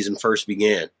offseason first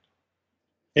began.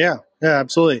 Yeah,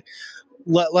 absolutely.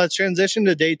 Let's transition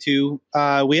to day 2.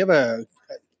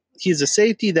 He's a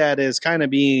safety that is kind of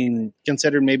being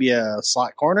considered maybe a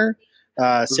slot corner.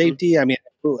 Safety, I mean,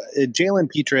 Jalen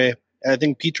Petre, I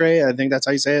think that's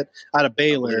how you say it, out of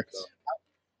Baylor.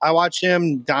 I watched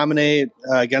him dominate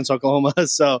against Oklahoma,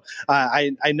 so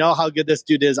I know how good this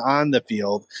dude is on the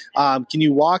field. Can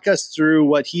you walk us through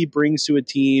what he brings to a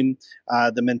team,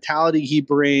 the mentality he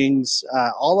brings,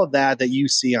 all of that you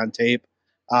see on tape?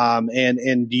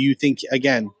 And do you think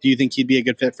he'd be a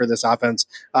good fit for this offense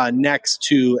next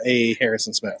to a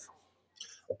Harrison Smith?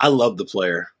 I love the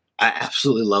player. I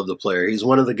absolutely love the player. He's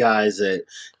one of the guys that,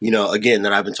 again,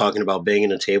 that I've been talking about banging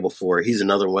the table for. He's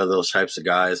another one of those types of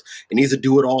guys, and he's a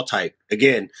do-it-all type.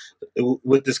 Again,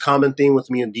 with this common theme with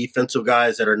me and defensive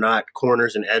guys that are not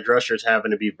corners and edge rushers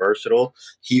having to be versatile,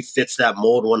 he fits that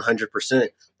mold 100%.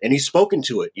 And he's spoken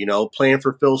to it, playing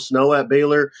for Phil Snow at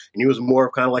Baylor. And he was more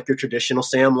of kind of like your traditional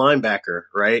Sam linebacker,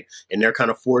 right? And they're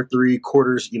kind of 4-3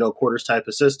 quarters type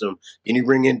of system. Then you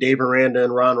bring in Dave Aranda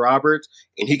and Ron Roberts,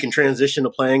 and he can transition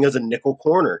to playing as a nickel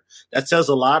corner. That says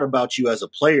a lot about you as a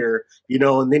player,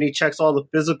 and then he checks all the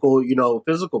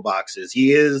physical boxes.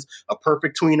 He is a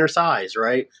perfect tweener size,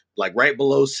 right? Like right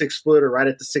below 6 foot or right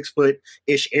at the 6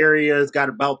 foot-ish area. Has got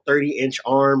about 30-inch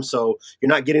arms. So you're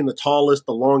not getting the tallest,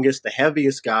 the longest, the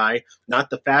heaviest guy, not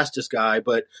the fastest guy,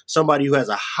 but somebody who has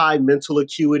a high mental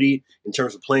acuity in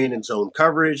terms of playing in zone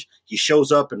coverage. He shows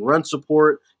up in run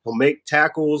support. He'll make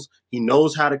tackles. He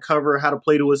knows how to cover, how to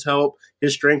play to his help,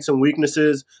 his strengths and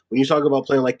weaknesses. When you talk about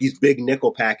playing like these big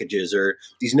nickel packages or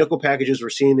these nickel packages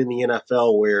we're seeing in the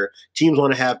NFL where teams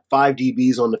want to have 5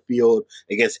 DBs on the field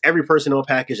against every personnel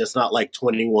package that's not like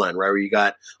 21, right, where you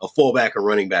got a fullback or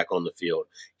running back on the field.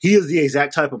 He is the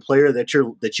exact type of player that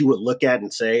you would look at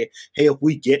and say, hey, if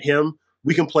we get him,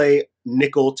 we can play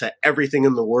nickel to everything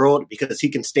in the world because he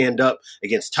can stand up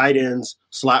against tight ends,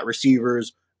 slot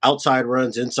receivers, outside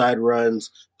runs, inside runs,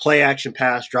 play action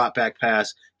pass, drop back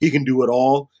pass. He can do it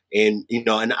all. And,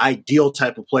 an ideal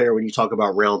type of player when you talk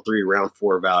about round 3, round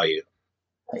 4 value.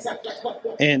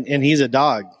 And he's a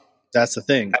dog. That's the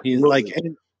thing. He's like,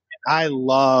 I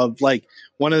love,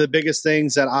 one of the biggest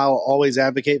things that I'll always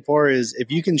advocate for is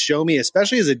if you can show me,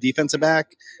 especially as a defensive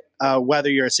back, whether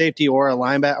you're a safety or a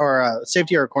linebacker or a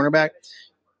safety or a cornerback,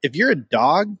 if you're a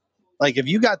dog, if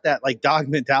you got that dog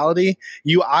mentality,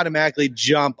 you automatically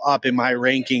jump up in my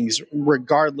rankings,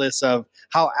 regardless of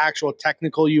how actual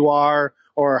technical you are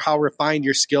or how refined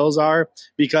your skills are,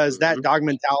 because that dog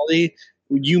mentality,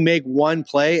 you make one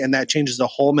play and that changes the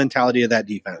whole mentality of that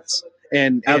defense.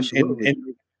 And I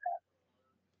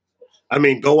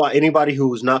mean, go out. Anybody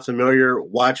who is not familiar,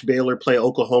 watch Baylor play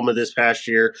Oklahoma this past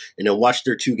year, and then watch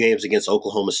their 2 games against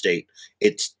Oklahoma State.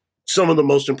 It's some of the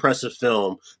most impressive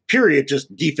film, period,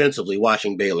 just defensively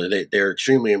watching Baylor. They're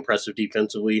extremely impressive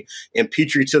defensively. And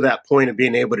Petrie, to that point of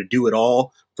being able to do it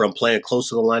all, from playing close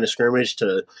to the line of scrimmage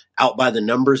to out by the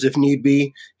numbers if need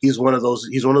be, he's one of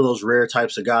those rare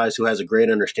types of guys who has a great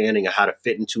understanding of how to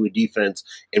fit into a defense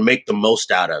and make the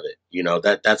most out of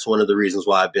it. That's one of the reasons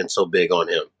why I've been so big on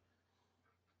him.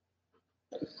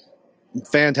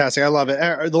 Fantastic. I love it.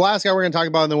 The last guy we're going to talk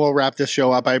about, and then we'll wrap this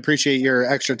show up. I appreciate your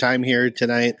extra time here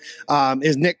tonight,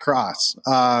 is Nick Cross.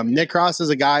 Nick Cross is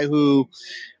a guy who,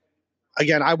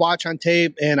 again, I watch on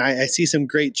tape and I see some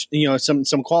great,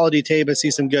 some quality tape. I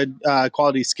see some good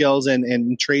quality skills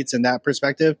and traits in that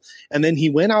perspective. And then he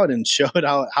went out and showed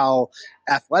out how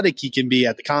athletic he can be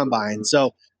at the combine.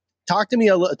 So talk to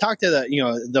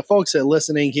the folks that are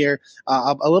listening here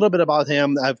a little bit about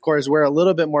him. Of course, we're a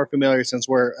little bit more familiar since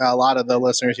a lot of the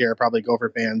listeners here are probably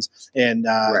Gopher fans and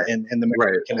the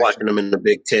right watching them in the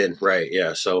Big Ten, right?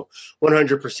 Yeah, so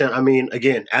 100%. I mean,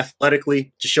 again,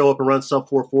 athletically to show up and run sub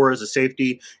 4.4 as a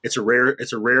safety, it's a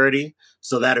rarity.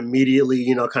 So that immediately,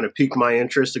 kind of piqued my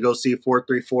interest to go see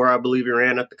 4.34. I believe he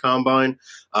ran at the combine,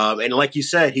 and like you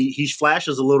said, he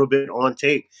flashes a little bit on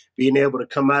tape. Being able to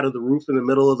come out of the roof in the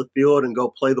middle of the field and go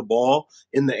play the ball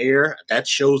in the air, that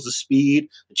shows the speed,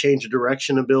 the change of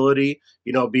direction ability,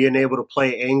 being able to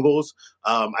play angles.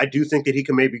 I do think that he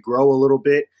can maybe grow a little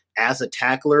bit as a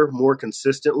tackler more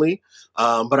consistently.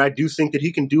 But I do think that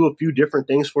he can do a few different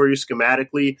things for you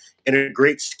schematically in a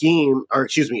great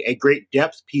a great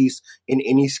depth piece in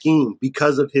any scheme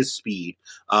because of his speed.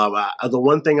 The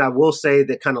one thing I will say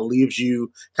that kind of leaves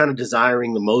you kind of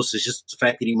desiring the most is just the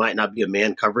fact that he might not be a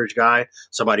man coverage guy,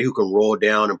 somebody who can roll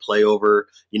down and play over,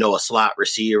 a slot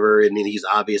receiver and in these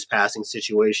obvious passing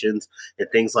situations and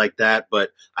things like that.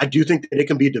 But I do think that it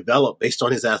can be developed based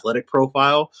on his athletic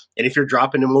profile. And if you're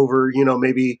dropping him over,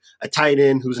 maybe a tight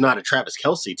end who's not a Travis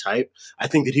Kelce type, I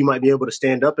think that he might be able to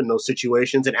stand up in those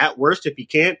situations. And at worst, if he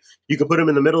can't, you can put him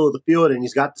in the middle of the field and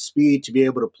he's got the speed to be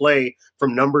able to play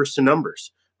from numbers to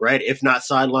numbers, right? If not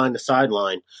sideline to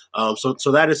sideline.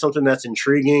 So that is something that's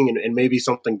intriguing and maybe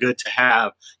something good to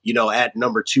have, at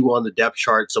number 2 on the depth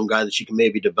chart, some guy that you can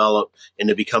maybe develop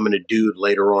into becoming a dude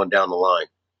later on down the line.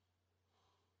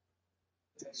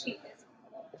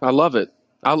 I love it.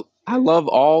 I love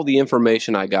all the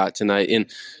information I got tonight.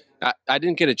 And I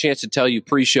didn't get a chance to tell you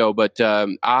pre-show, but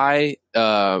I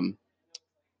don't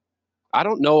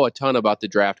know a ton about the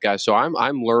draft, guys. So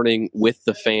I'm learning with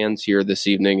the fans here this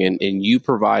evening, and you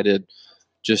provided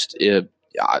just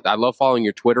I love following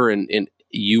your Twitter, and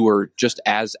you were just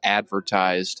as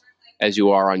advertised as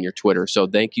you are on your Twitter. So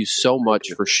thank you so much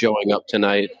for showing up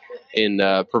tonight and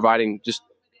providing just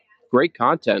great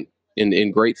content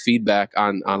and great feedback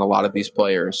on a lot of these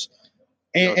players.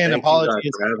 And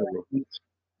apologies.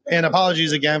 And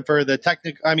apologies again for the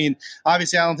technical. I mean,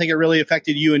 obviously, I don't think it really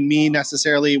affected you and me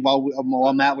necessarily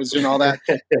while Matt was doing all that.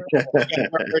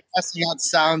 We're testing out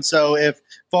sound, so if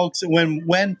folks,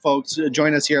 when folks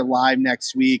join us here live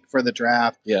next week for the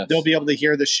draft, they'll be able to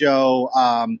hear the show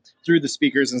through the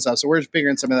speakers and stuff. So we're just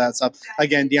figuring some of that stuff.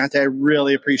 Again, Diante, I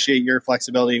really appreciate your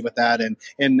flexibility with that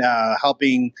and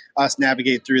helping us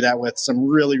navigate through that with some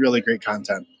really, really great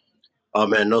content. Oh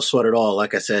man, no sweat at all.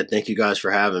 Like I said, thank you guys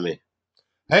for having me.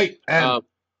 Hey, and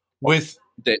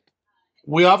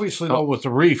we obviously know with the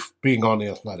Reef being on the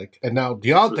Athletic, and now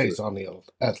Diante's on the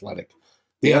Athletic.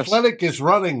 The Athletic is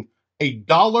running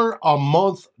 $1 a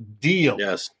month deal.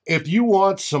 Yes. If you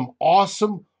want some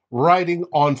awesome writing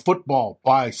on football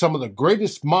by some of the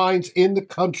greatest minds in the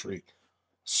country,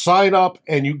 sign up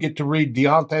and you get to read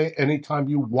Diante anytime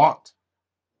you want.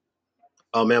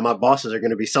 Oh, man, my bosses are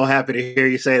going to be so happy to hear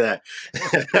you say that.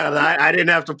 I didn't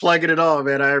have to plug it at all,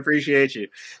 man. I appreciate you.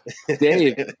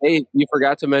 Dave, you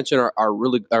forgot to mention our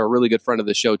really good friend of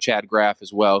the show, Chad Graff,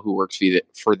 as well, who works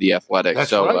for the Athletic.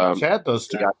 That's right. Chad does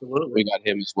too. We got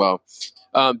him as well.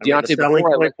 Deontay, the selling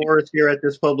point for us here at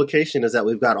this publication is that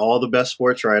we've got all the best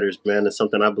sports writers, man. It's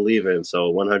something I believe in.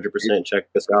 So 100% check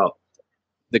this out.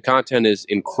 The content is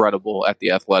incredible at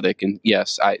the Athletic. And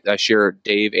yes, I share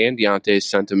Dave and Deontay's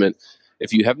sentiment.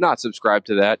 If you have not subscribed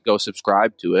to that, go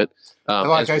subscribe to it. And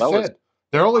like I said,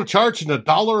 they're only charging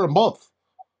 $1 a month.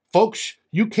 Folks,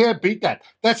 you can't beat that.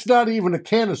 That's not even a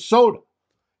can of soda.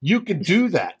 You can do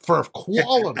that for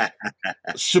quality,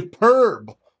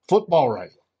 superb football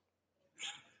writing.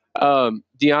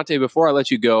 Diante, before I let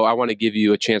you go, I want to give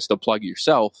you a chance to plug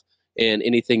yourself and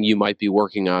anything you might be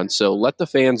working on. So let the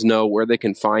fans know where they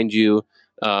can find you.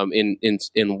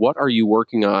 In what are you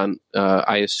working on?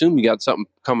 I assume you got something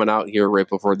coming out here right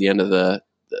before the end of the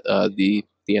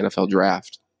NFL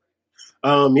draft.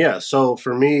 Yeah. So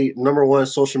for me, number one,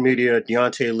 social media,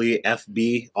 Deontay Lee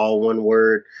FB, all one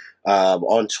word.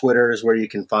 On Twitter is where you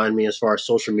can find me as far as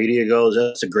social media goes.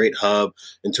 That's a great hub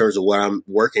in terms of what I'm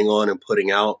working on and putting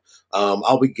out.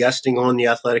 I'll be guesting on the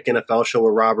Athletic NFL show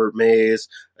with Robert Mays,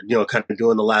 kind of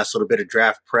doing the last little bit of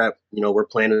draft prep. We're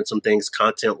planning some things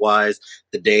content-wise,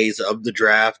 the days of the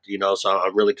draft, so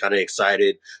I'm really kind of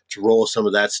excited to roll some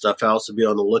of that stuff out, so be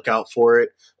on the lookout for it.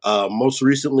 Most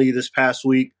recently, this past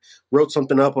week, wrote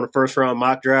something up on a first-round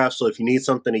mock draft, so if you need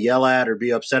something to yell at or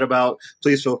be upset about,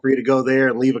 please feel free to go there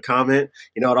and leave a comment.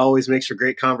 It always makes for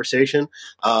great conversation.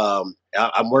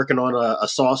 I'm working on a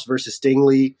Sauce versus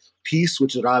Stingley piece,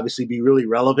 which would obviously be really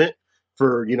relevant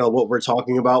for what we're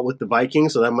talking about with the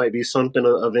Vikings. So that might be something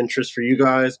of interest for you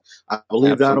guys. I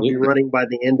believe that'll be running by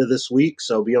the end of this week,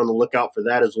 so be on the lookout for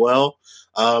that as well.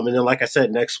 And then, like I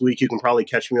said, next week you can probably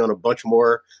catch me on a bunch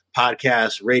more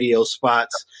podcasts, radio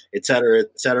spots, et cetera,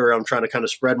 et cetera. I'm trying to kind of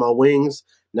spread my wings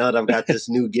now that I've got this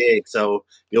new gig. So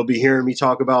you'll be hearing me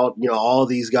talk about all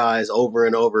these guys over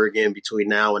and over again between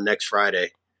now and next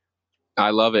Friday.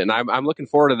 I love it, and I'm looking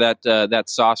forward to that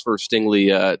Sauce for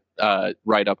Stingley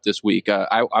write up this week.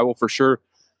 I will for sure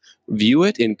view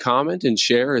it and comment and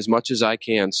share as much as I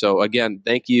can. So again,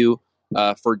 thank you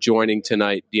for joining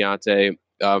tonight, Deontay.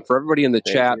 For everybody in the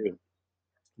chat,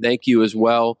 thank you as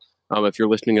well. If you're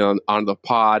listening on the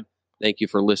pod, thank you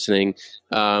for listening.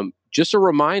 Just a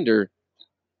reminder.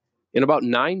 In about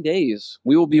 9 days,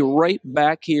 we will be right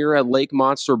back here at Lake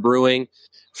Monster Brewing,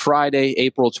 Friday,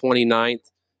 April 29th.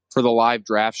 For the live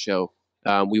draft show.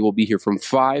 We will be here from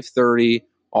 5:30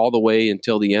 all the way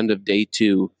until the end of day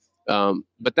 2.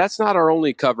 But that's not our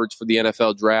only coverage for the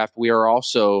NFL draft. We are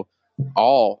also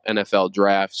all NFL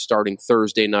draft starting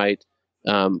Thursday night,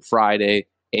 Friday,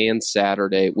 and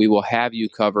Saturday. We will have you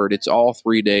covered. It's all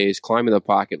 3 days, Climbing the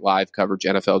Pocket live coverage,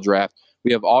 NFL draft.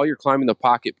 We have all your Climbing the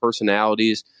Pocket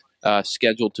personalities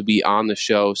scheduled to be on the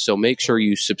show. So make sure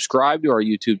you subscribe to our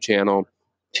YouTube channel.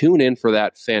 Tune in for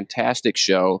that fantastic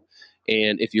show.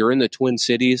 And if you're in the Twin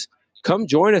Cities, come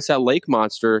join us at Lake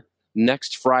Monster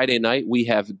next Friday night. We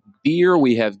have beer,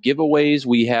 we have giveaways,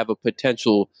 we have a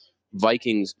potential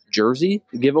Vikings jersey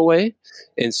giveaway.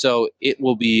 And so it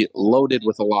will be loaded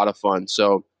with a lot of fun.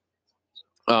 So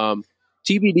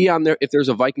TBD on there. If there's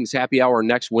a Vikings happy hour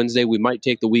next Wednesday, we might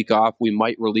take the week off. We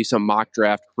might release a mock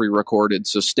draft pre-recorded,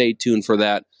 so stay tuned for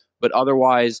that. But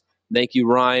otherwise, thank you,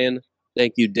 Ryan.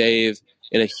 Thank you, Dave.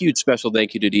 And a huge special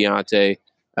thank you to Diante.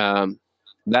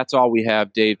 That's all we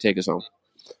have. Dave, take us home.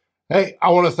 Hey, I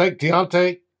want to thank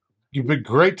Diante. You've been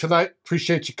great tonight.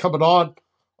 Appreciate you coming on.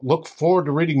 Look forward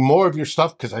to reading more of your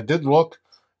stuff because I did look,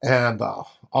 and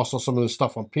also some of the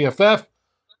stuff on PFF.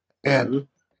 And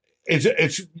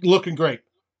it's looking great.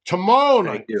 Tomorrow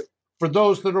night, for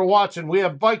those that are watching, we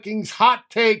have Vikings hot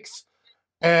takes,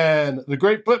 and the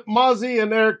great Flip Mozzie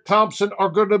and Eric Thompson are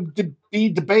going to be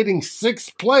debating 6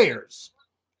 players,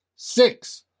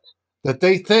 6 that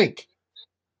they think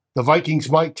the Vikings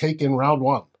might take in round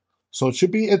 1. So it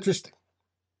should be interesting.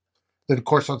 Then, of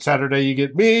course, on Saturday, you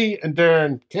get me and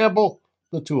Darren Campbell,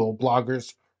 the 2 old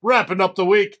bloggers, wrapping up the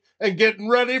week and getting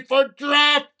ready for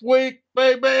draft week,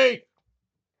 baby.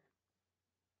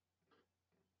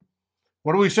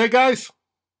 What do we say, guys?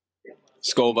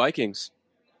 Skol Vikings.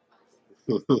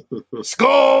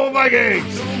 Skol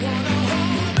Vikings!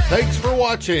 Thanks for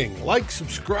watching. Like,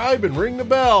 subscribe, and ring the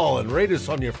bell, and rate us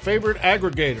on your favorite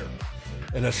aggregator.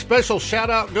 And a special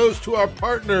shout-out goes to our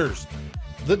partners,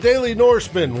 The Daily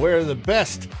Norseman, where the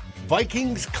best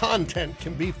Vikings content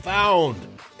can be found,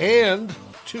 and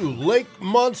to Lake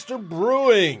Monster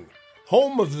Brewing,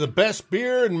 home of the best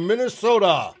beer in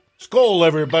Minnesota. Skol,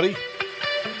 everybody.